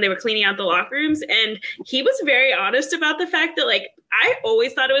when they were cleaning out the locker rooms, and he was very honest about the fact that, I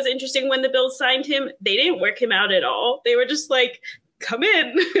always thought it was interesting when the Bills signed him. They didn't work him out at all. They were just like, come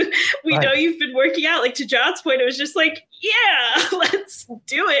in. We know you've been working out. To John's point, it was just yeah, let's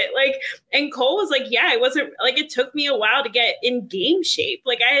do it. And Cole was yeah, it wasn't it took me a while to get in game shape.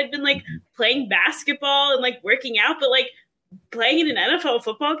 I had been playing basketball and working out, but playing in an NFL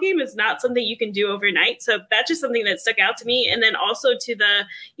football game is not something you can do overnight. So that's just something that stuck out to me. And then also to the,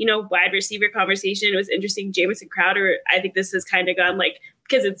 wide receiver conversation, it was interesting. Jamison Crowder, I think this has kind of gone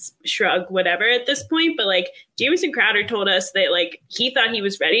because it's shrug, whatever at this point. But Jamison Crowder told us that he thought he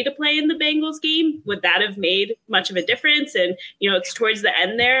was ready to play in the Bengals game. Would that have made much of a difference? And, it's towards the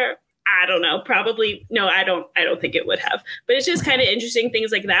end there. I don't know. Probably no. I don't think it would have. But it's just kind of interesting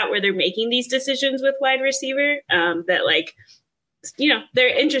things like that where they're making these decisions with wide receiver that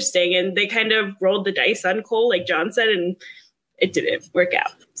they're interesting, and they kind of rolled the dice on Cole, like John said, and it didn't work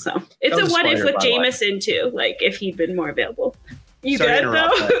out. So it's a what if with Jamison too. If he'd been more available. You good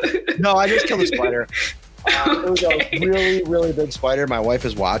though? No, I just killed a spider. It was a really, really big spider. My wife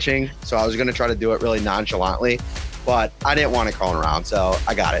is watching, so I was going to try to do it really nonchalantly. But I didn't want it crawling around, so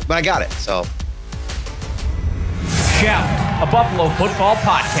I got it. But I got it, so. Shout, a Buffalo football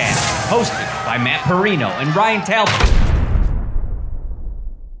podcast, hosted by Matt Perino and Ryan Talbot.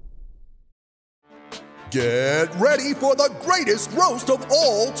 Get ready for the greatest roast of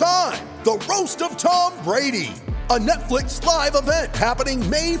all time, the Roast of Tom Brady, a Netflix live event happening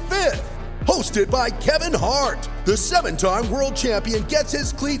May 5th. Hosted by Kevin Hart, the 7-time world champion gets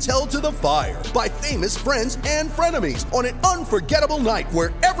his cleats held to the fire by famous friends and frenemies on an unforgettable night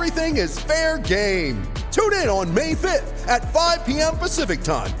where everything is fair game. Tune in on May 5th at 5 p.m. Pacific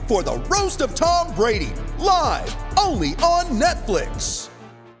time for the Roast of Tom Brady, live only on Netflix.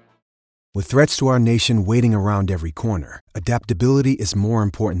 With threats to our nation waiting around every corner, adaptability is more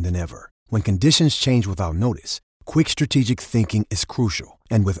important than ever. When conditions change without notice, quick strategic thinking is crucial,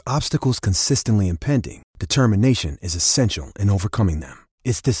 and with obstacles consistently impending, determination is essential in overcoming them.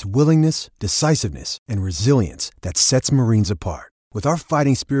 It's this willingness, decisiveness, and resilience that sets Marines apart. With our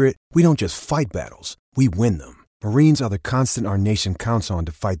fighting spirit, we don't just fight battles, we win them. Marines are the constant our nation counts on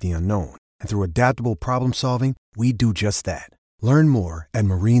to fight the unknown, and through adaptable problem solving, we do just that. Learn more at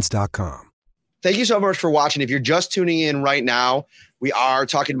Marines.com. Thank you so much for watching. If you're just tuning in right now, we are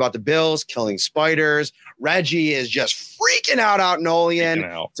talking about the Bills killing spiders. Reggie is just freaking out in Olean.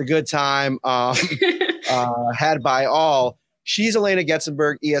 It's a good time had by all. She's Elena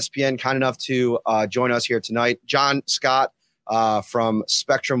Getzenberg, ESPN, kind enough to join us here tonight. John Scott from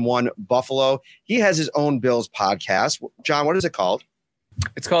Spectrum One Buffalo. He has his own Bills podcast. John, what is it called?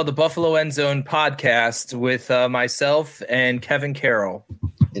 It's called the Buffalo End Zone Podcast with myself and Kevin Carroll.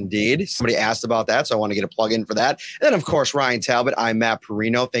 Indeed. Somebody asked about that, so I want to get a plug in for that. And then, of course, Ryan Talbot. I'm Matt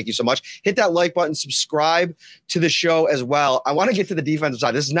Perino. Thank you so much. Hit that like button. Subscribe to the show as well. I want to get to the defensive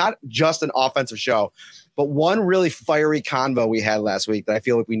side. This is not just an offensive show, but one really fiery convo we had last week that I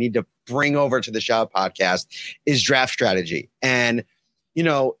feel like we need to bring over to the Shout podcast is draft strategy. And,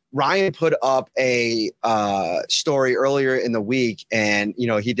 Ryan put up a story earlier in the week, and,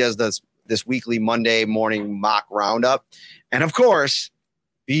 he does this weekly Monday morning mock roundup. And, of course,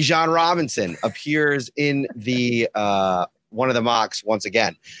 Bijan Robinson appears in the one of the mocks once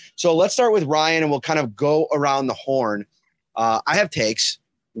again. So let's start with Ryan, and we'll kind of go around the horn. I have takes.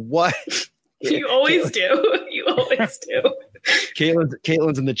 What you always do. You always do.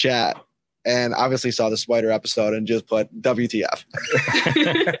 Caitlin's in the chat, and obviously saw the spider episode and just put WTF.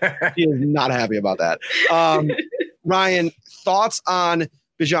 She is not happy about that. Ryan, thoughts on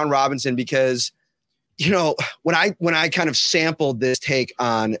Bijan Robinson? Because when I kind of sampled this take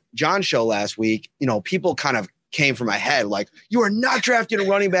on John's show last week, people kind of came from my head like, you are not drafting a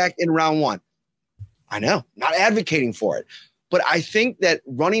running back in round one. I know, not advocating for it. But I think that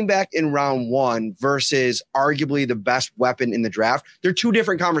running back in round 1 versus arguably the best weapon in the draft, they're two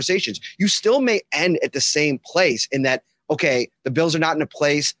different conversations. You still may end at the same place in that, okay, the Bills are not in a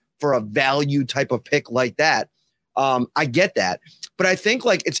place for a value type of pick like that. I get that. But I think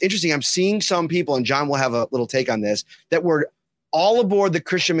like it's interesting. I'm seeing some people, and John will have a little take on this, that were all aboard the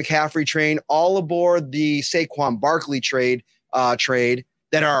Christian McCaffrey train, all aboard the Saquon Barkley trade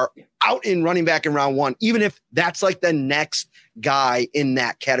that are out in running back in round 1, even if that's like the next guy in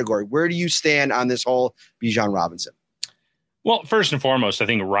that category. Where do you stand on this whole Bijan Robinson? Well, first and foremost, I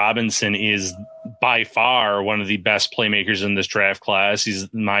think Robinson is by far one of the best playmakers in this draft class.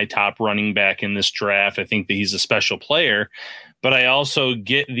 He's my top running back in this draft. I think that he's a special player. But I also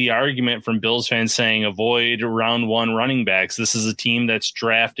get the argument from Bills fans saying avoid round 1 running backs. This is a team that's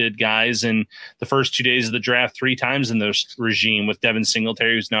drafted guys in the first 2 days of the draft 3 times in this regime, with Devin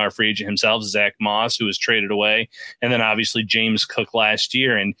Singletary, who's now a free agent himself, Zach Moss, who was traded away, and then obviously James Cook last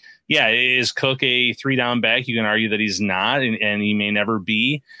year. And yeah, is Cook a 3-down back? You can argue that he's not, and he may never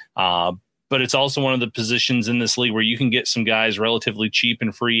be. But it's also one of the positions in this league where you can get some guys relatively cheap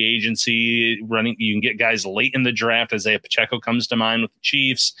in free agency running. You can get guys late in the draft. Isaiah Pacheco comes to mind with the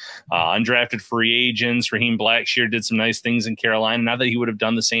Chiefs, undrafted free agents. Raheem Blackshear did some nice things in Carolina. Not that he would have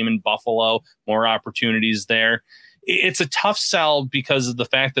done the same in Buffalo, more opportunities there. It's a tough sell because of the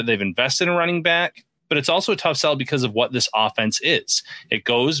fact that they've invested in running back, but it's also a tough sell because of what this offense is. It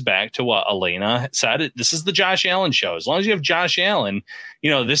goes back to what Elena said. This is the Josh Allen show. As long as you have Josh Allen,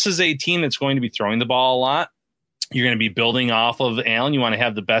 this is a team that's going to be throwing the ball a lot. You're going to be building off of Allen. You want to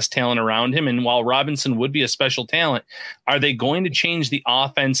have the best talent around him. And while Robinson would be a special talent, are they going to change the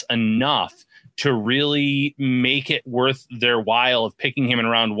offense enough to really make it worth their while of picking him in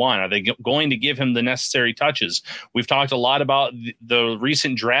round 1? Are they going to give him the necessary touches? We've talked a lot about the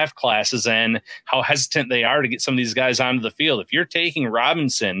recent draft classes and how hesitant they are to get some of these guys onto the field. If you're taking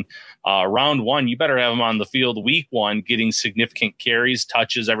Robinson round 1, you better have him on the field week 1, getting significant carries,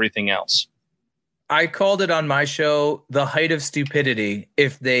 touches, everything else. I called it on my show the height of stupidity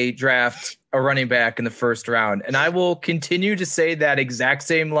if they draft a running back in the first round. And I will continue to say that exact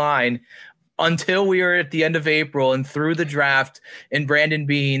same line until we are at the end of April and through the draft, and Brandon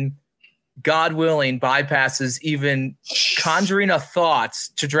Beane, God willing, bypasses even conjuring a thought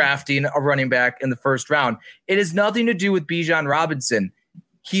to drafting a running back in the first round. It has nothing to do with Bijan Robinson.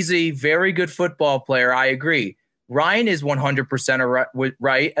 He's a very good football player. I agree. Ryan is 100%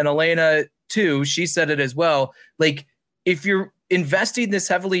 right. And Elena too, she said it as well. Like, if you're investing this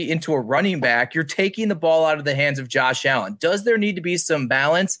heavily into a running back, you're taking the ball out of the hands of Josh Allen. Does there need to be some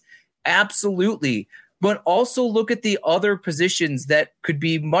balance? Absolutely. But also look at the other positions that could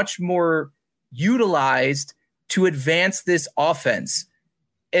be much more utilized to advance this offense.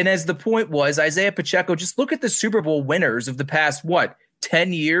 And as the point was, Isaiah Pacheco, just look at the Super Bowl winners of the past,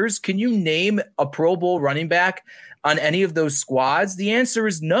 10 years? Can you name a Pro Bowl running back on any of those squads? The answer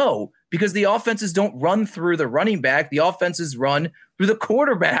is no, because the offenses don't run through the running back. The offenses run through the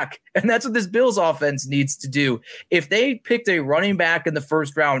quarterback. And that's what this Bills offense needs to do. If they picked a running back in the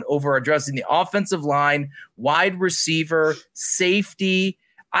first round over addressing the offensive line, wide receiver, safety,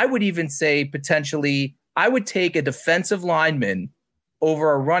 I would even say potentially I would take a defensive lineman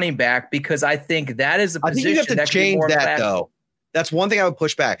over a running back, because I think that is a position I think you have to change that, though. That's one thing I would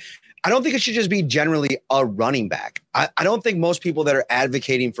push back. I don't think it should just be generally a running back. I don't think most people that are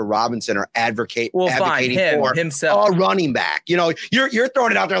advocating for Robinson are advocating for himself a running back. You're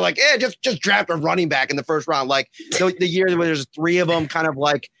throwing it out there like, just draft a running back in the first round. Like the year where there's 3 of them kind of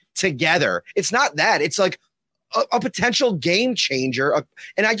like together. It's not that. It's like a potential game changer.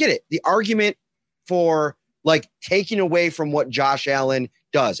 And I get it. The argument for like taking away from what Josh Allen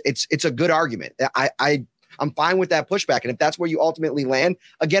does. It's a good argument. I'm fine with that pushback. And if that's where you ultimately land,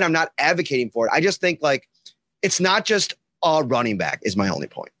 again, I'm not advocating for it. I just think like it's not just a running back is my only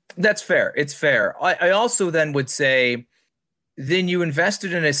point. That's fair. It's fair. I also then would say, then you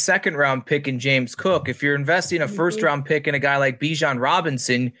invested in a second round pick in James Cook. If you're investing a first round pick in a guy like Bijan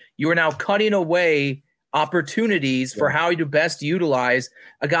Robinson, you are now cutting away opportunities for how you best utilize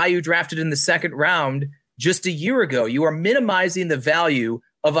a guy you drafted in the second round just a year ago. You are minimizing the value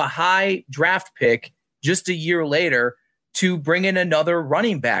of a high draft pick just a year later to bring in another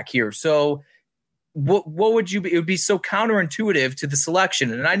running back here. So what would you be? It would be so counterintuitive to the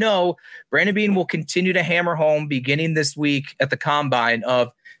selection. And I know Brandon Beane will continue to hammer home beginning this week at the combine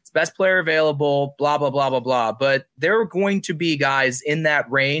of it's best player available, blah, blah, blah, blah, blah. But there are going to be guys in that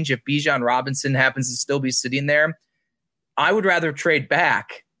range. If Bijan Robinson happens to still be sitting there, I would rather trade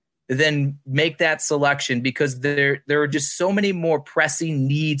back than make that selection, because there are just so many more pressing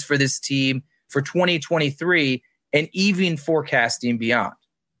needs for this team for 2023. and even forecasting beyond.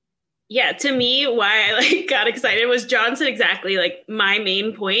 Yeah, to me, why I got excited was John said exactly my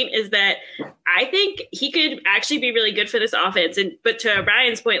main point is that I think he could actually be really good for this offense. But to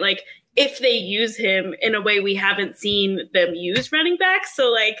Ryan's point, if they use him in a way we haven't seen them use running backs,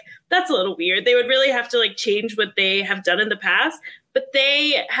 so that's a little weird. They would really have to change what they have done in the past. But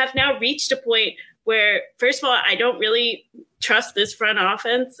they have now reached a point where, first of all, I don't really trust this front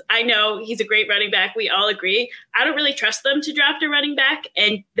offense. I know he's a great running back. We all agree. I don't really trust them to draft a running back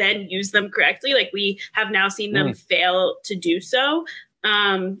and then use them correctly. We have now seen them fail to do so.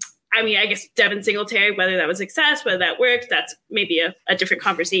 I guess Devin Singletary, whether that was success, whether that worked, that's maybe a different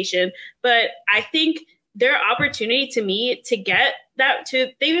conversation. But I think their opportunity to me to get that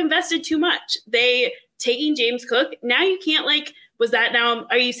they've invested too much. They taking James Cook. Now you can't was that now,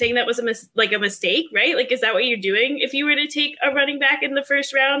 are you saying that was a mistake, right? Is that what you're doing? If you were to take a running back in the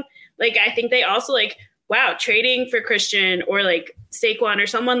first round, I think they also wow, trading for Christian or Saquon or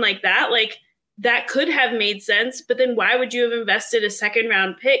someone like that, that could have made sense. But then why would you have invested a second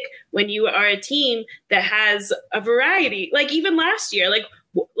round pick when you are a team that has a variety? Even last year,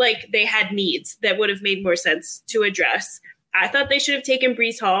 they had needs that would have made more sense to address. I thought they should have taken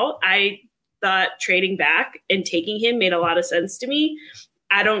Breece Hall. I thought trading back and taking him made a lot of sense to me.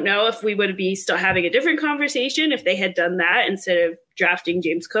 I don't know if we would be still having a different conversation if they had done that instead of drafting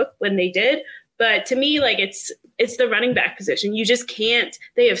James Cook when they did. But to me, it's the running back position. You just can't.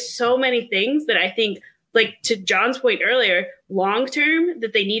 They have so many things that I think, to John's point earlier, long term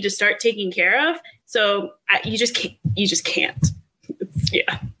that they need to start taking care of. So you just can't. You just can't.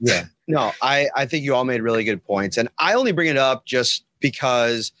 Yeah. No, I think you all made really good points, and I only bring it up just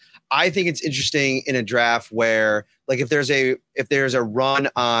because I think it's interesting in a draft where, if there's a run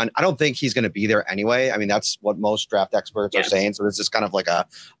on, I don't think he's going to be there anyway. I mean, that's what most draft experts are saying. So this is kind of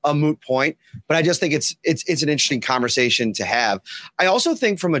a moot point, but I just think it's an interesting conversation to have. I also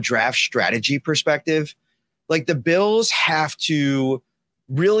think from a draft strategy perspective, the Bills have to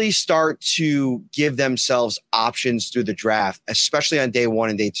really start to give themselves options through the draft, especially on day 1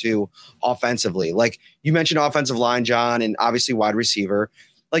 and day 2 offensively. You mentioned offensive line, John, and obviously wide receiver.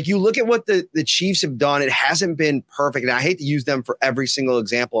 You look at what the Chiefs have done, it hasn't been perfect. And I hate to use them for every single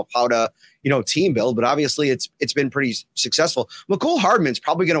example of how to, team build, but obviously it's been pretty successful. Mecole Hardman's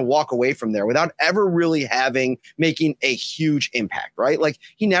probably going to walk away from there without ever really making a huge impact, right?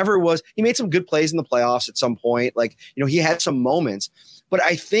 He never was. He made some good plays in the playoffs at some point. He had some moments, but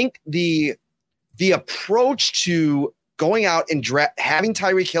I think the approach to going out and having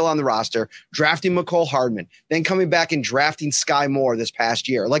Tyreek Hill on the roster, drafting Mecole Hardman, then coming back and drafting Sky Moore this past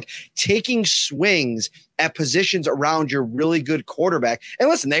year, taking swings at positions around your really good quarterback. And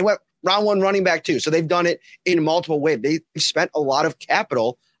listen, they went round 1 running back too. So they've done it in multiple ways. They've spent a lot of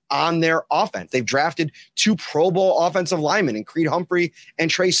capital on their offense. They've drafted 2 Pro Bowl offensive linemen in Creed Humphrey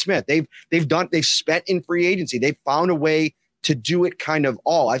and Trey Smith. They've spent in free agency. They've found a way to do it kind of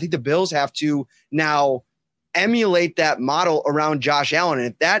all. I think the Bills have to now emulate that model around Josh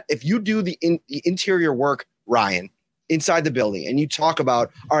Allen. And if you do the interior work, Ryan, inside the building, and you talk about,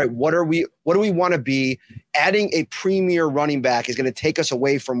 all right, what do we want to be? Adding a premier running back is going to take us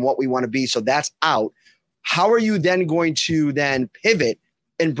away from what we want to be. So that's out. How are you then going to then pivot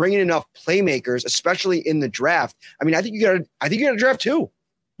and bring in enough playmakers, especially in the draft? I mean, I think you got to draft 2.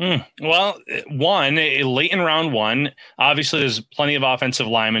 Well, late in round 1, obviously there's plenty of offensive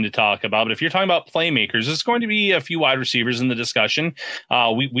linemen to talk about. But if you're talking about playmakers, there's going to be a few wide receivers in the discussion.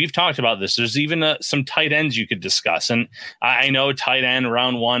 We've talked about this. There's even some tight ends you could discuss. And I know tight end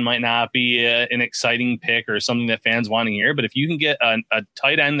round 1 might not be an exciting pick or something that fans want to hear. But if you can get a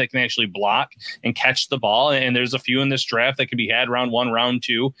tight end that can actually block and catch the ball, and there's a few in this draft that can be had round 1, round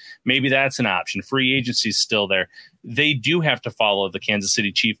 2, maybe that's an option. Free agency is still there. They do have to follow the Kansas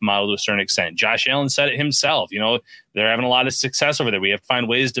City Chief model to a certain extent. Josh Allen said it himself. They're having a lot of success over there. We have to find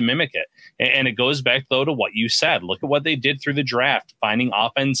ways to mimic it. And it goes back, though, to what you said. Look at what they did through the draft, finding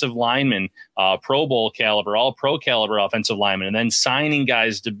offensive linemen, Pro Bowl caliber, all pro caliber offensive linemen, and then signing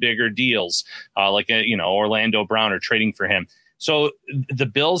guys to bigger deals Orlando Brown or trading for him. So the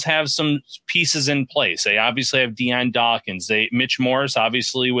Bills have some pieces in place. They obviously have Deion Dawkins. Mitch Morris,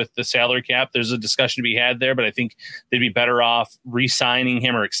 obviously, with the salary cap, there's a discussion to be had there, but I think they'd be better off re-signing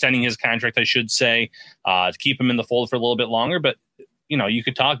him or extending his contract, I should say, to keep him in the fold for a little bit longer. But, you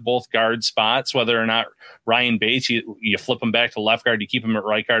could talk both guard spots, whether or not Ryan Bates, you flip him back to left guard, you keep him at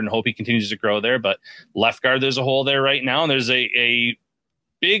right guard and hope he continues to grow there. But left guard, there's a hole there right now, and there's a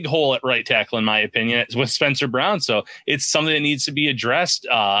big hole at right tackle, in my opinion, with Spencer Brown. So it's something that needs to be addressed.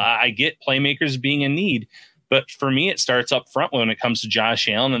 I get playmakers being a need, But for me, it starts up front when it comes to Josh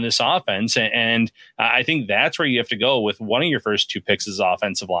Allen and this offense. And I think that's where you have to go with one of your first 2 picks is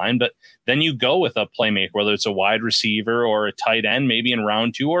offensive line. But then you go with a playmaker, whether it's a wide receiver or a tight end, maybe in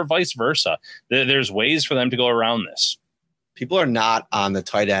round 2 or vice versa. There's ways for them to go around this. People are not on the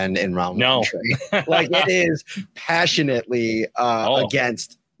tight end in round 1. Like it is passionately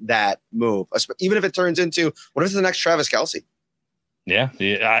against that move, even if it turns into what if it's the next Travis Kelce? Yeah,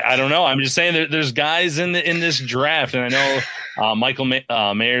 I don't know. I'm just saying there's guys in this draft, and I know Michael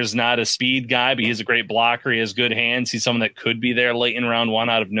Mayer's not a speed guy, but he's a great blocker. He has good hands. He's someone that could be there late in round 1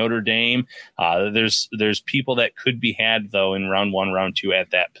 out of Notre Dame. There's people that could be had though in round 1, round 2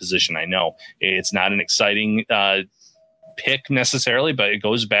 at that position. I know it's not an exciting pick necessarily, but it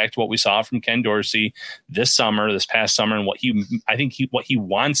goes back to what we saw from Ken Dorsey this past summer, and what he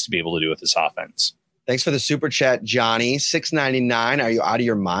wants to be able to do with this offense. Thanks for the super chat, Johnny. $6.99. Are you out of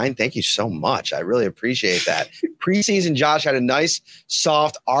your mind? Thank you so much. I really appreciate that. Preseason, Josh had a nice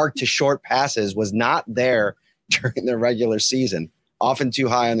soft arc to short passes. Was not there during the regular season. Often too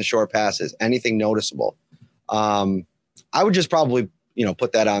high on the short passes. Anything noticeable? I would just probably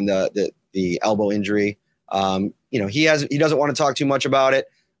put that on the elbow injury. He doesn't want to talk too much about it.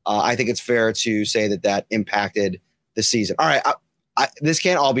 I think it's fair to say that impacted the season. All right. This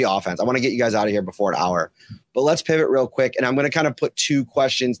can't all be offense. I want to get you guys out of here before an hour, but let's pivot real quick. And I'm going to kind of put 2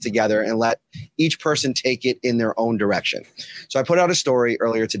 questions together and let each person take it in their own direction. So I put out a story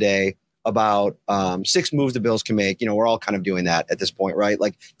earlier today about 6 moves the Bills can make. We're all kind of doing that at this point, right?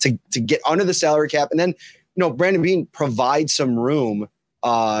 Like to get under the salary cap. And then, Brandon Beane provides some room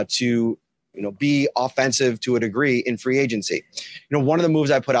to be offensive to a degree in free agency. One of the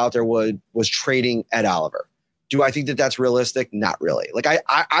moves I put out there was trading Ed Oliver. Do I think that that's realistic? Not really. Like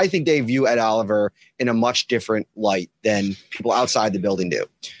I think they view Ed Oliver in a much different light than people outside the building do.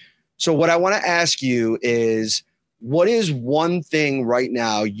 So what I want to ask you is, what is one thing right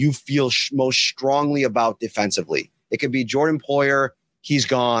now you feel most strongly about defensively? It could be Jordan Poyer. He's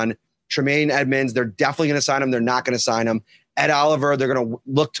gone. Tremaine Edmonds, they're definitely going to sign him. They're not going to sign him. Ed Oliver, they're going to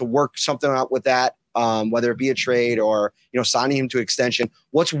look to work something out with that, whether it be a trade or, signing him to extension.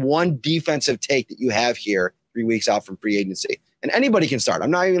 What's one defensive take that you have here 3 weeks out from free agency? And anybody can start.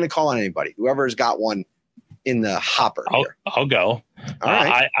 I'm not even going to call on anybody. Whoever has got one in the hopper here. I'll go. All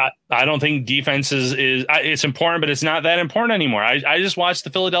right. I don't think defense is it's important, but it's not that important anymore. I just watched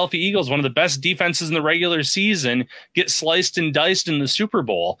the Philadelphia Eagles, one of the best defenses in the regular season, get sliced and diced in the Super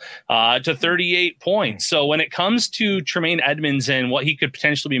Bowl to 38 points. So when it comes to Tremaine Edmonds and what he could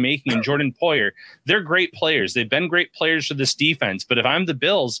potentially be making, and Jordan Poyer, they're great players. They've been great players for this defense. But if I'm the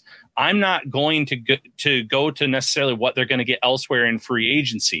Bills, I'm not going to go to necessarily what they're going to get elsewhere in free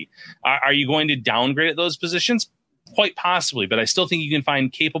agency. Are you going to downgrade at those positions? Quite possibly, but I still think you can find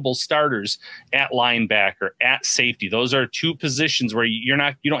capable starters at linebacker, at safety. Those are 2 positions where you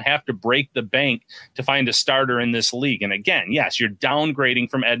don't have to break the bank to find a starter in this league. And again, yes, you're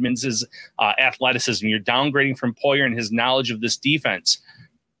downgrading from Edmonds' athleticism. You're downgrading from Poyer and his knowledge of this defense.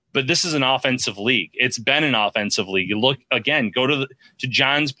 But this is an offensive league. It's been an offensive league. You look again, go to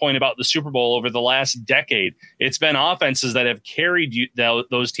John's point about the Super Bowl over the last decade. It's been offenses that have carried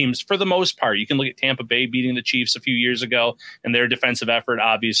those teams for the most part. You can look at Tampa Bay beating the Chiefs a few years ago and their defensive effort,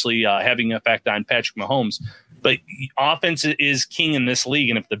 obviously having an effect on Patrick Mahomes. But offense is king in this league.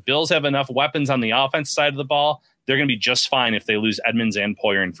 And if the Bills have enough weapons on the offense side of the ball, they're going to be just fine if they lose Edmonds and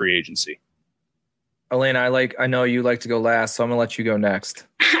Poyer in free agency. Elena, I know you like to go last, so I'm gonna let you go next.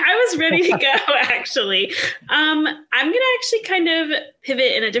 I was ready to go, actually. I'm gonna actually kind of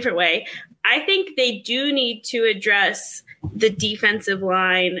pivot in a different way. I think they do need to address the defensive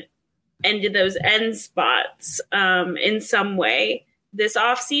line and those end spots in some way this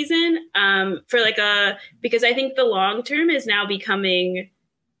offseason because I think the long term is now becoming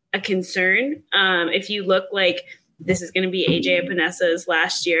a concern. If you look like this is going to be AJ Epenesa's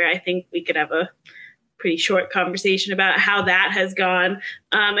last year, I think we could have a pretty short conversation about how that has gone.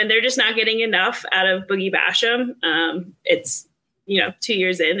 And they're just not getting enough out of Boogie Basham. It's, 2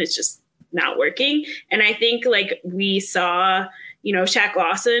 years in, it's just not working. And I think we saw, Shaq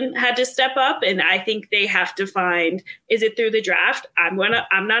Lawson had to step up, and I think they have to find, is it through the draft? I'm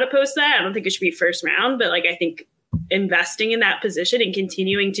not opposed to that. I don't think it should be first round, but I think investing in that position and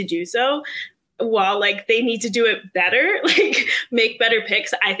continuing to do so, while they need to do it better, make better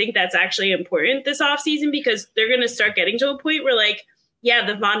picks, I think that's actually important this offseason, because they're going to start getting to a point where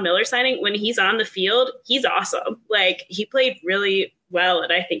the Von Miller signing, when he's on the field, he's awesome. He played really well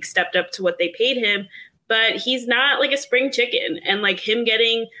and I think stepped up to what they paid him. but he's not like a spring chicken. And like him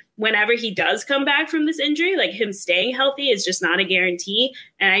getting, whenever he does come back from this injury, like him staying healthy is just not a guarantee.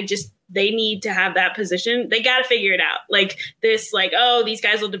 And they need to have that position. They got to figure it out. Like this, like, oh, these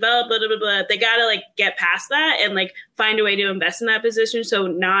guys will develop, blah, blah, blah, blah. They got to like get past that and like find a way to invest in that position. So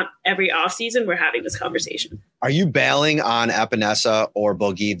not every offseason we're having this conversation. Are you bailing on Epinesa or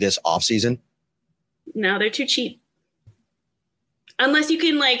Boogie this offseason? No, they're too cheap. Unless you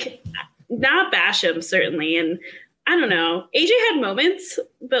can like not bash them, certainly. And I don't know. AJ had moments,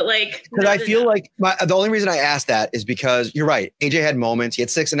 but like, because I feel like the only reason I asked that is because you're right. AJ had moments. He had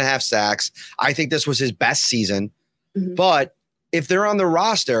 6.5 sacks. I think this was his best season. Mm-hmm. But if they're on the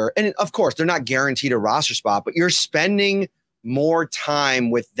roster, and of course they're not guaranteed a roster spot, but you're spending more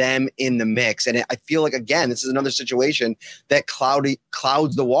time with them in the mix. And I feel like, again, this is another situation that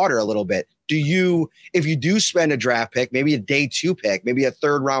clouds the water a little bit. If you do spend a draft pick, maybe a day 2 pick, maybe a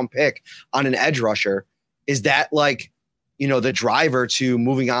 3rd round pick on an edge rusher, is that like, the driver to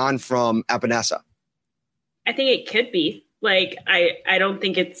moving on from Epinesa? I think it could be. Like, I don't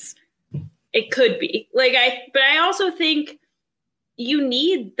think it could be. Like, but I also think you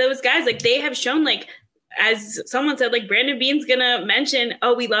need those guys. Like, they have shown, like, as someone said, like, Brandon Beane's going to mention,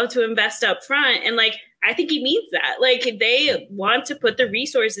 oh, we love to invest up front. And, like, I think he means that. Like, they want to put the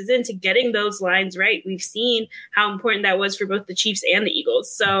resources into getting those lines right. We've seen how important that was for both the Chiefs and the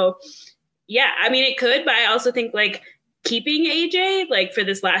Eagles. So, yeah, I mean, it could, but I also think like keeping AJ like for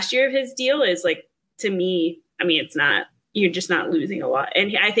this last year of his deal is like, to me, I mean, it's not, you're just not losing a lot.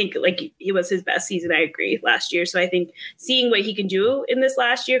 And I think like it was his best season. I agree last year. So I think seeing what he can do in this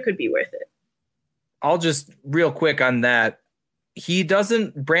last year could be worth it. I'll just real quick on that.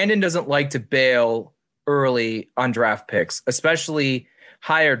 Brandon doesn't like to bail early on draft picks, especially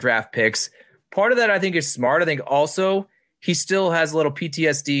higher draft picks. Part of that I think is smart. I think also he still has a little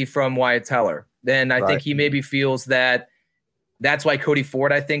PTSD from Wyatt Teller. Then I think he maybe feels that's why Cody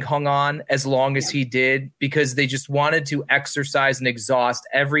Ford, I think, hung on as long as he did, because they just wanted to exercise and exhaust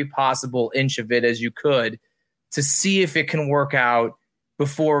every possible inch of it as you could to see if it can work out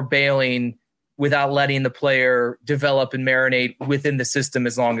before bailing without letting the player develop and marinate within the system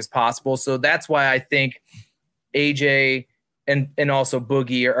as long as possible. So that's why I think AJ and also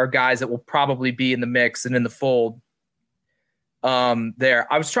Boogie are guys that will probably be in the mix and in the fold.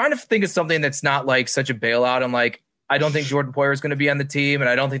 There. I was trying to think of something that's not like such a bailout. I'm like, I don't think Jordan Poyer is going to be on the team, and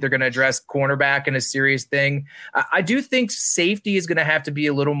I don't think they're going to address cornerback in a serious thing. I do think safety is going to have to be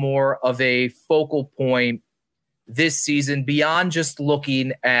a little more of a focal point this season beyond just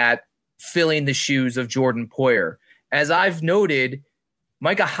looking at filling the shoes of Jordan Poyer. As I've noted,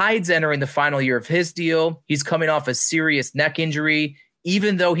 Micah Hyde's entering the final year of his deal. He's coming off a serious neck injury,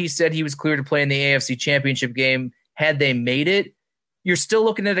 even though he said he was cleared to play in the AFC Championship game had they made it. You're still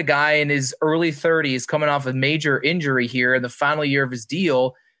looking at a guy in his early 30s coming off a major injury here in the final year of his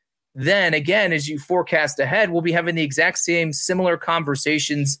deal. Then again, as you forecast ahead, we'll be having the exact same similar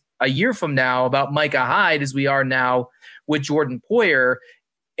conversations a year from now about Micah Hyde as we are now with Jordan Poyer,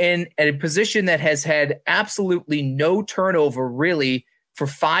 in a position that has had absolutely no turnover really for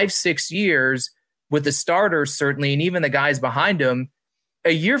 5-6 years with the starters, certainly, and even the guys behind him.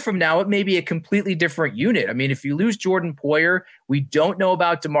 A year from now, it may be a completely different unit. I mean, if you lose Jordan Poyer, we don't know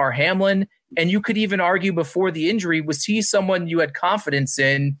about Damar Hamlin. And you could even argue before the injury, was he someone you had confidence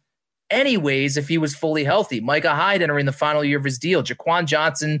in anyways if he was fully healthy? Micah Hyde entering the final year of his deal. Jaquan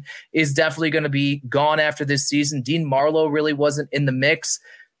Johnson is definitely going to be gone after this season. Dean Marlowe really wasn't in the mix.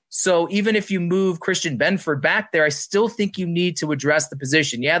 So even if you move Christian Benford back there, I still think you need to address the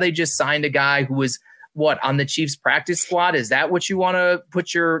position. Yeah, they just signed a guy who was on the Chiefs practice squad? Is that what you want to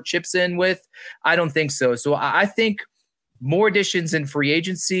put your chips in with? I don't think so. So I think more additions in free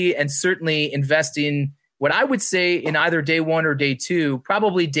agency and certainly investing what I would say in either day 1 or day 2,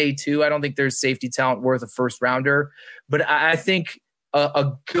 probably day 2. I don't think there's safety talent worth a first rounder, but I think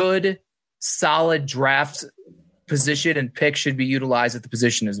a good, solid draft position and pick should be utilized at the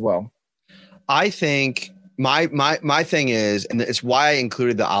position as well. I think my thing is, and it's why I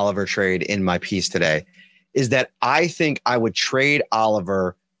included the Oliver trade in my piece today, is that I think I would trade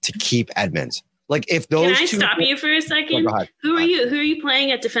Oliver to keep Edmonds. Like if those Can I stop you for a second? Who are you playing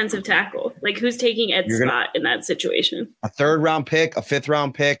at defensive tackle? Like who's taking Ed's spot in that situation? A 3rd round pick, a 5th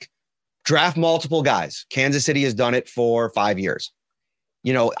round pick, draft multiple guys. Kansas City has done it for 5 years.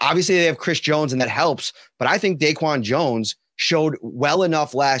 Obviously they have Chris Jones and that helps, but I think Daquan Jones showed well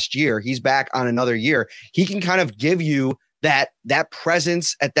enough last year. He's back on another year. He can kind of give you that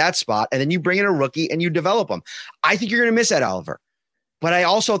presence at that spot. And then you bring in a rookie and you develop him. I think you're going to miss Ed Oliver, but I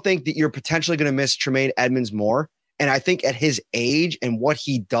also think that you're potentially going to miss Tremaine Edmonds more. And I think at his age and what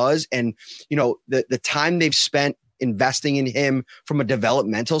he does and, you know, the time they've spent investing in him from a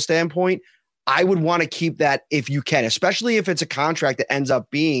developmental standpoint, I would want to keep that if you can, especially if it's a contract that ends up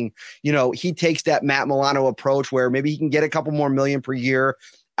being, you know, he takes that Matt Milano approach where maybe he can get a couple more million per year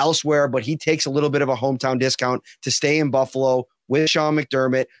elsewhere, but he takes a little bit of a hometown discount to stay in Buffalo with Sean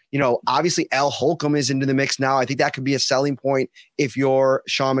McDermott. You know, obviously Al Holcomb is into the mix now. I think that could be a selling point if you're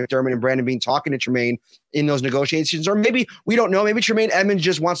Sean McDermott and Brandon Beane talking to Tremaine in those negotiations. Or maybe, we don't know, maybe Tremaine Edmonds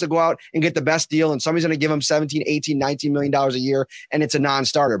just wants to go out and get the best deal and somebody's going to give him $17, $18, $19 million a year and it's a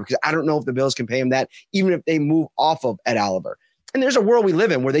non-starter, because I don't know if the Bills can pay him that, even if they move off of Ed Oliver. And there's a world we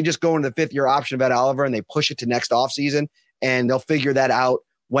live in where they just go into the 5th year option of Ed Oliver and they push it to next offseason and they'll figure that out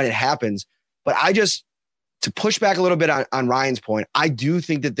when it happens. But to push back a little bit on Ryan's point, I do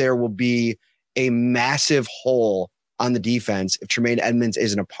think that there will be a massive hole on the defense if Tremaine Edmonds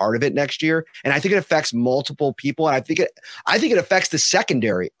isn't a part of it next year. And I think it affects multiple people. And I think it affects the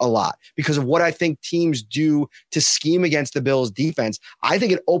secondary a lot because of what I think teams do to scheme against the Bills defense. I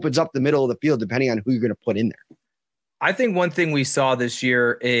think it opens up the middle of the field depending on who you're going to put in there. I think one thing we saw this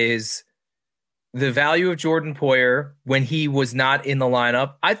year is the value of Jordan Poyer when he was not in the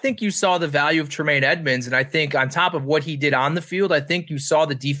lineup. I think you saw the value of Tremaine Edmonds. And I think on top of what he did on the field, I think you saw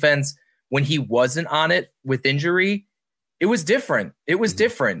the defense when he wasn't on it with injury. It was different. It was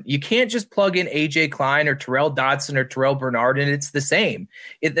different. You can't just plug in AJ Klein or Terrell Dotson or Terrell Bernard and it's the same.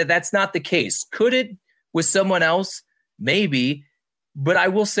 That's not the case. Could it with someone else? Maybe. But I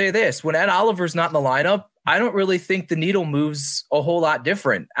will say this, when Ed Oliver's not in the lineup, I don't really think the needle moves a whole lot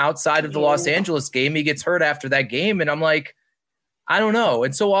different outside of the Los Angeles game. He gets hurt after that game. And I'm like, I don't know.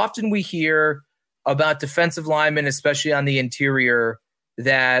 And so often we hear about defensive linemen, especially on the interior,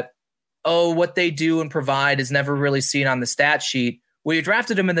 that, oh, what they do and provide is never really seen on the stat sheet. Well, you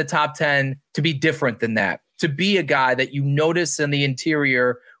drafted him in the top 10 to be different than that, to be a guy that you notice in the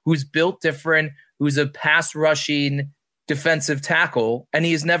interior who's built different, who's a pass rushing defensive tackle. And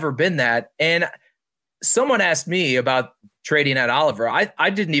he's never been that. And someone asked me about trading Ed Oliver. I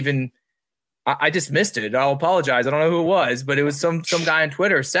dismissed it. I'll apologize. I don't know who it was, but it was some guy on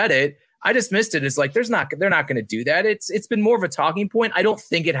Twitter said it. I dismissed it. It's like, they're not going to do that. It's been more of a talking point. I don't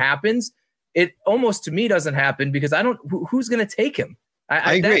think it happens. It almost to me doesn't happen because who's going to take him?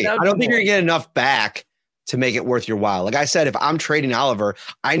 I agree. I don't think you're going to get enough back to make it worth your while. Like I said, if I'm trading Oliver,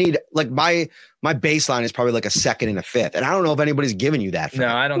 I need like my baseline is probably like a 2nd and a 5th. And I don't know if anybody's giving you that. No,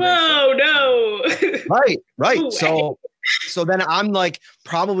 I don't think so. No. Right. No So then I'm like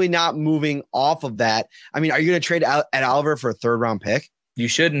probably not moving off of that. I mean, are you going to trade Ed Oliver for a 3rd round pick? You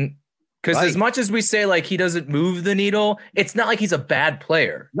shouldn't. Because as much as we say like he doesn't move the needle, it's not like he's a bad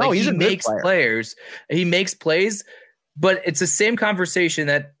player. No, like, he makes players. He makes plays, but it's the same conversation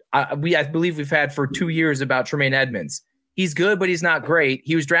that I believe we've had for 2 years about Tremaine Edmonds. He's good, but he's not great.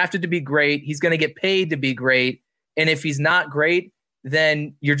 He was drafted to be great. He's going to get paid to be great. And if he's not great,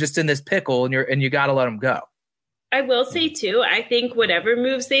 then you're just in this pickle and you got to let him go. I will say too, I think whatever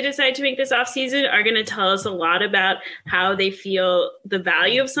moves they decide to make this offseason are going to tell us a lot about how they feel the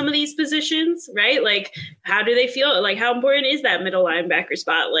value of some of these positions, right? Like, how do they feel? Like, how important is that middle linebacker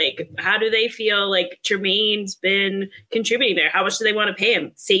spot? Like, how do they feel like Tremaine's been contributing there? How much do they want to pay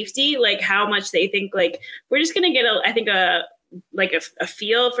him? Safety? Like, how much they think, like, we're just going to get a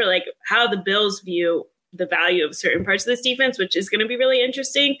feel for like how the Bills view the value of certain parts of this defense, which is going to be really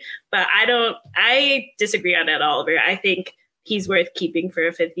interesting. But I disagree on Ed Oliver. I think he's worth keeping for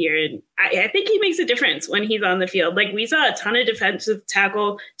a 5th year. And I think he makes a difference when he's on the field. Like, we saw a ton of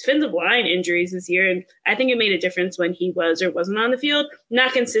defensive line injuries this year. And I think it made a difference when he was or wasn't on the field.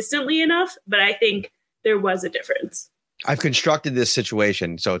 Not consistently enough, but I think there was a difference. I've constructed this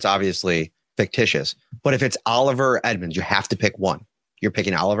situation, so it's obviously fictitious. But if it's Oliver or Edmonds, you have to pick one. You're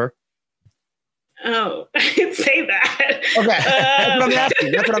picking Oliver? Oh, I didn't say that. Okay.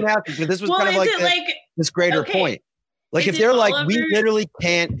 That's what I'm asking. Because this was kind of like this greater point. Like, if they're like, we literally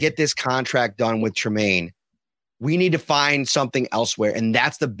can't get this contract done with Tremaine, we need to find something elsewhere. And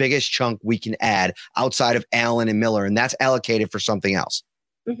that's the biggest chunk we can add outside of Allen and Miller. And that's allocated for something else.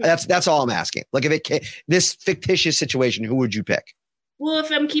 Mm-hmm. That's all I'm asking. Like, if this fictitious situation, who would you pick? Well,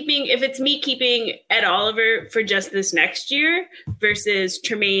 if it's me keeping Ed Oliver for just this next year versus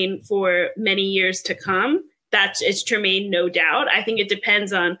Tremaine for many years to come, it's Tremaine, no doubt. I think it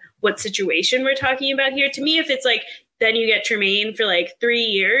depends on what situation we're talking about here. To me, if it's like, then you get Tremaine for like 3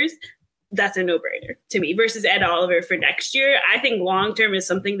 years, that's a no-brainer to me versus Ed Oliver for next year. I think long-term is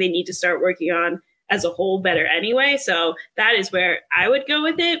something they need to start working on as a whole better anyway. So that is where I would go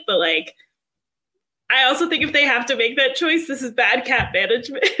with it. But like, I also think if they have to make that choice, this is bad cap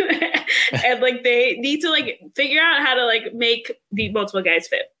management. And like they need to like figure out how to like make the multiple guys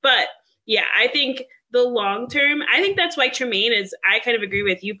fit. But yeah, I think the long term, I think that's why Tremaine is, I kind of agree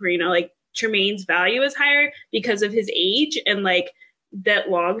with you, Perino. Like Tremaine's value is higher because of his age, and like that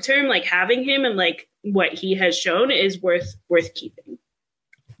long term, like having him and like what he has shown is worth keeping.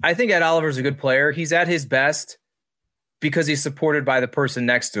 I think Ed Oliver's a good player. He's at his best because he's supported by the person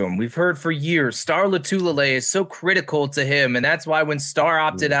next to him. We've heard for years, Star Lotulelei is so critical to him, and that's why when Star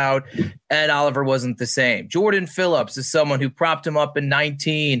opted out, Ed Oliver wasn't the same. Jordan Phillips is someone who propped him up in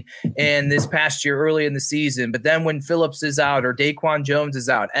 19 and this past year early in the season, but then when Phillips is out or Daquan Jones is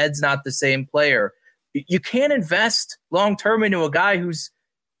out, Ed's not the same player. You can't invest long-term into a guy whose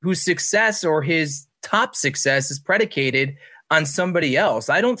success or his top success is predicated on somebody else.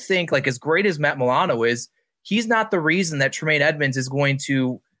 I don't think, like, as great as Matt Milano is, he's not the reason that Tremaine Edmunds is going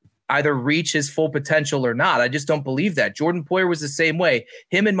to either reach his full potential or not. I just don't believe that. Jordan Poyer was the same way.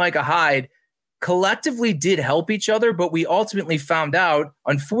 Him and Micah Hyde collectively did help each other, but we ultimately found out,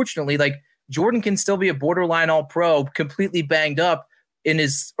 unfortunately, like Jordan can still be a borderline all-pro, completely banged up in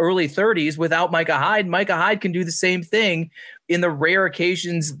his early 30s without Micah Hyde. Micah Hyde can do the same thing in the rare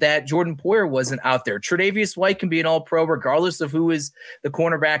occasions that Jordan Poyer wasn't out there. Tre'Davious White can be an all-pro regardless of who is the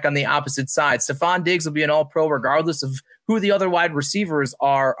cornerback on the opposite side. Stephon Diggs will be an all-pro regardless of who the other wide receivers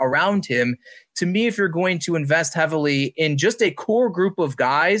are around him. To me, if you're going to invest heavily in just a core group of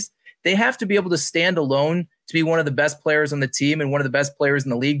guys, they have to be able to stand alone to be one of the best players on the team and one of the best players in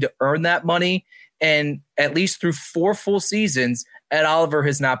the league to earn that money. And at least through 4 full seasons, Ed Oliver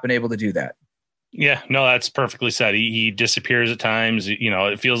has not been able to do that. Yeah, no, that's perfectly said. He disappears at times. You know,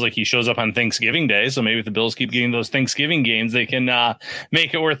 it feels like he shows up on Thanksgiving Day. So maybe if the Bills keep getting those Thanksgiving games, they can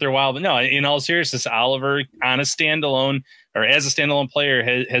make it worth their while. But no, in all seriousness, Oliver on a standalone or as a standalone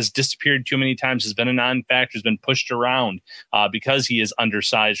player has disappeared too many times, has been a non-factor, has been pushed around because he is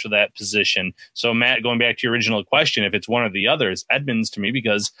undersized for that position. So Matt, going back to your original question, if it's one or the other, it's Edmunds to me,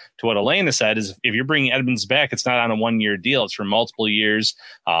 because to what Elena said is if you're bringing Edmunds back, it's not on a 1-year deal. It's for multiple years.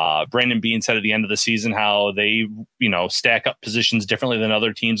 Brandon Beane said at the end of the season how they, stack up positions differently than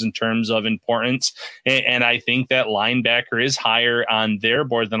other teams in terms of importance. And I think that linebacker is higher on their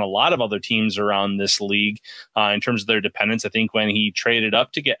board than a lot of other teams around this league in terms of their dependence. I think when he traded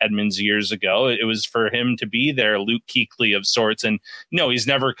up to get Edmunds years ago, it was for him to be their Luke Kuechly of sorts. And no, he's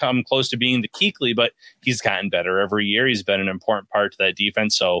never come close to being the Kuechly, but he's gotten better every year. He's been an important part to that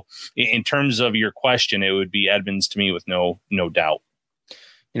defense. So in terms of your question, it would be Edmunds to me with no doubt.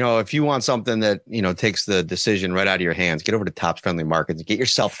 If you want something that, takes the decision right out of your hands, get over to Tops Friendly Markets and get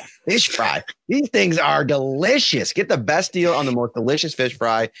yourself a fish fry. These things are delicious. Get the best deal on the most delicious fish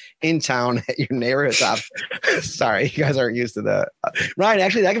fry in town at your neighborhood Tops. Sorry, you guys aren't used to that. Ryan,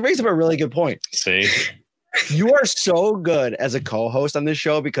 actually, that brings up a really good point. See? You are so good as a co-host on this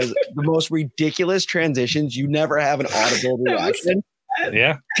show because the most ridiculous transitions, you never have an audible reaction.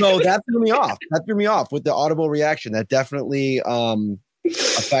 Yeah. So that threw me off. That threw me off with the audible reaction. That definitely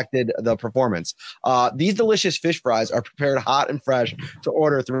affected the performance. These delicious fish fries are prepared hot and fresh to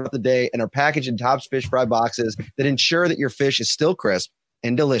order throughout the day and are packaged in Tops fish fry boxes that ensure that your fish is still crisp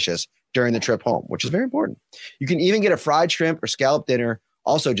and delicious during the trip home, which is very important. You can even get a fried shrimp or scallop dinner,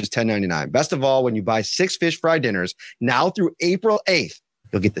 also just $10.99. Best of all, when you buy 6 fish fry dinners now through April 8th,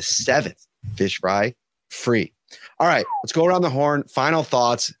 you'll get the 7th fish fry free. All right, let's go around the horn. Final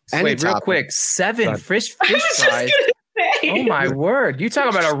thoughts. Wait, real quick. 7 fish fries. Oh my word. You talk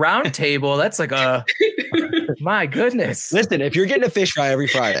about a round table. That's like my goodness. Listen, if you're getting a fish fry every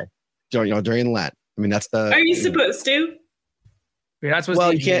Friday, during Lent, I mean, that's the. Are you supposed to? You're not supposed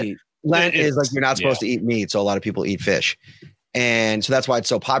to eat meat. Lent is like you're not supposed to eat meat. So a lot of people eat fish. And so that's why it's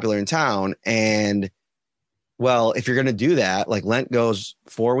so popular in town. And well, if you're going to do that, like Lent goes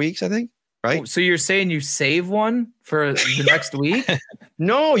 4 weeks, I think. Right. So you're saying you save one for the next week?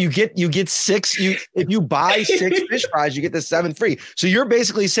 No, you get 6. If you buy 6 fish fries, you get the 7th free. So you're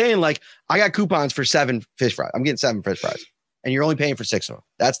basically saying like, I got coupons for 7 fish fries. I'm getting 7 fish fries, and you're only paying for 6 of them.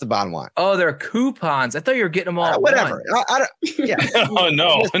 That's the bottom line. Oh, they're coupons. I thought you were getting them all. Whatever. Yeah. Oh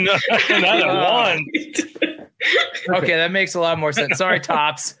no, not at one. Okay, that makes a lot more sense. Sorry,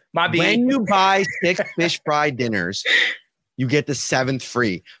 Tops. My bad. When you buy 6 fish fry dinners, you get the 7th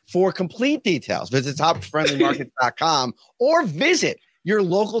free. For complete details, visit topsfriendlymarkets.com or visit your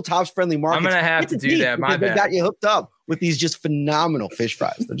local Tops Friendly Market. I'm going to have to do that. My bad. They got you hooked up with these just phenomenal fish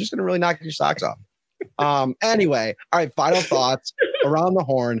fries. They're just going to really knock your socks off. Anyway, all right, final thoughts around the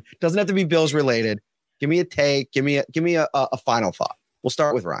horn. Doesn't have to be Bills related. Give me a take. Give me a final thought. We'll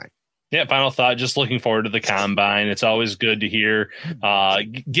start with Ryan. Yeah, final thought, just looking forward to the combine. It's always good to hear,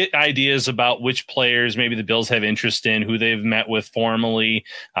 get ideas about which players maybe the Bills have interest in, who they've met with formally.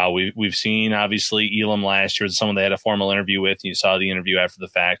 We've seen, obviously, Elam last year, someone they had a formal interview with, and you saw the interview after the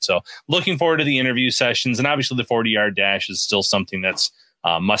fact. So looking forward to the interview sessions, and obviously the 40-yard dash is still something that's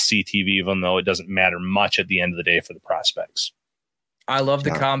must-see TV, even though it doesn't matter much at the end of the day for the prospects. I love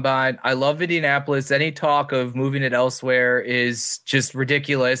the combine. I love Indianapolis. Any talk of moving it elsewhere is just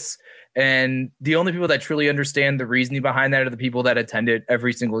ridiculous. And the only people that truly understand the reasoning behind that are the people that attend it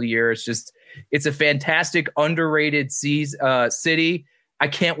every single year. It's a fantastic, underrated city. I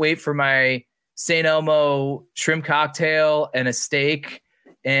can't wait for my St. Elmo shrimp cocktail and a steak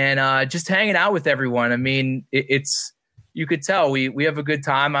and just hanging out with everyone. I mean, you could tell we have a good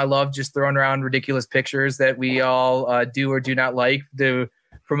time. I love just throwing around ridiculous pictures that we all do or do not like to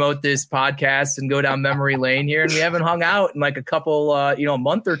promote this podcast and go down memory lane here. And we haven't hung out in like a couple, a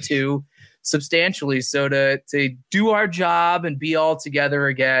month or two substantially. So to do our job and be all together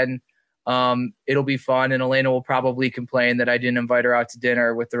again, it'll be fun. And Elena will probably complain that I didn't invite her out to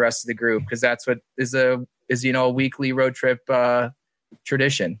dinner with the rest of the group, because that's what is a weekly road trip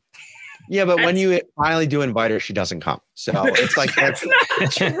tradition. Yeah, but when you finally do invite her, she doesn't come. So it's like that's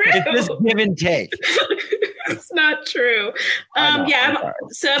not true. It's just give and take. It's not true.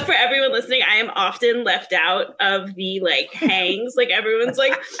 So for everyone listening, I am often left out of the hangs. Like everyone's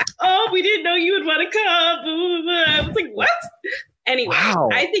like, "Oh, we didn't know you would want to come." Blah, blah, blah. I was like, "What?" Anyway, wow.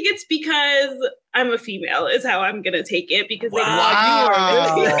 I think it's because I'm a female is how I'm gonna take it, because they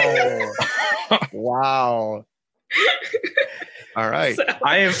love me. Wow. All right. So,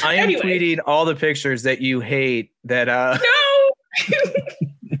 I am tweeting all the pictures that you hate that No.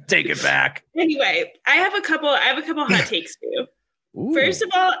 Take it back. Anyway, I have a couple hot takes for you. Ooh. First of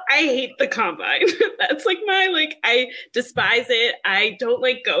all, I hate the combine. That's I despise it. I don't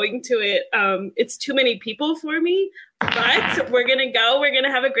like going to it. It's too many people for me, but we're going to go. We're going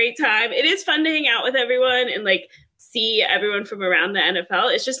to have a great time. It is fun to hang out with everyone and see everyone from around the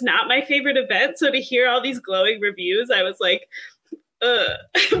NFL. It's just not my favorite event. So to hear all these glowing reviews, I was like, but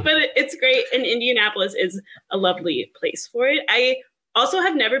it's great. And Indianapolis is a lovely place for it. I also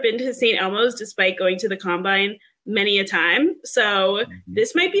have never been to St. Elmo's despite going to the combine many a time. So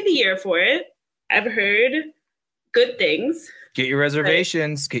this might be the year for it. I've heard good things. Get your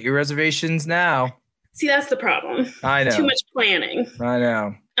reservations. Get your reservations now. See, that's the problem. I know. Too much planning. I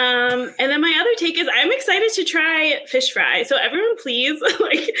know. And then my other take is I'm excited to try fish fry. So everyone, please,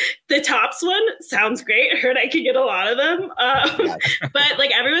 the Tops one sounds great. I heard I could get a lot of them. But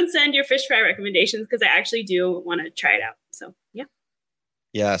everyone send your fish fry recommendations, because I actually do want to try it out. So yeah.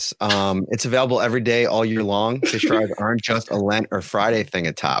 Yes. It's available every day, all year long. Fish fries aren't just a Lent or Friday thing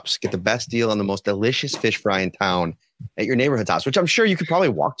at Tops. Get the best deal on the most delicious fish fry in town at your neighborhood Tops, which I'm sure you could probably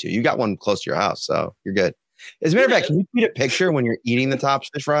walk to. You got one close to your house, so you're good. As a matter of fact, can you tweet a picture when you're eating the Tops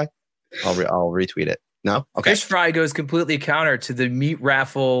fish fry? I'll retweet it. No? Okay. Fish fry goes completely counter to the meat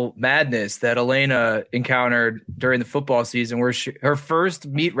raffle madness that Elena encountered during the football season, where her first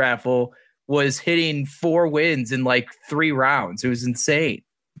meat raffle was hitting 4 wins in 3 rounds. It was insane.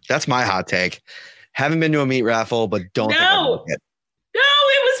 That's my hot take. Haven't been to a meat raffle, but don't. No,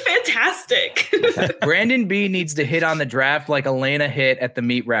 it was fantastic. Brandon B needs to hit on the draft like Elena hit at the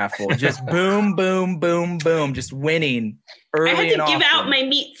meat raffle. Just boom, boom, boom, boom. Just winning early. I had to give out my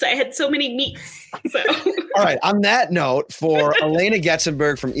meats. I had so many meats. So. All right. On that note, for Elena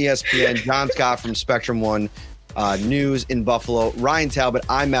Getzenberg from ESPN, John Scott from Spectrum One News in Buffalo, Ryan Talbot,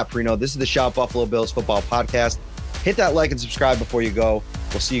 I'm Matt Perino. This is the Shout Buffalo Bills Football Podcast. Hit that like and subscribe before you go.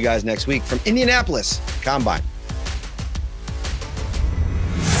 We'll see you guys next week from Indianapolis Combine.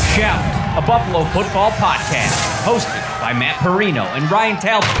 Shout, a Buffalo football podcast, hosted by Matt Perino and Ryan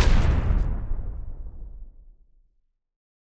Talbot.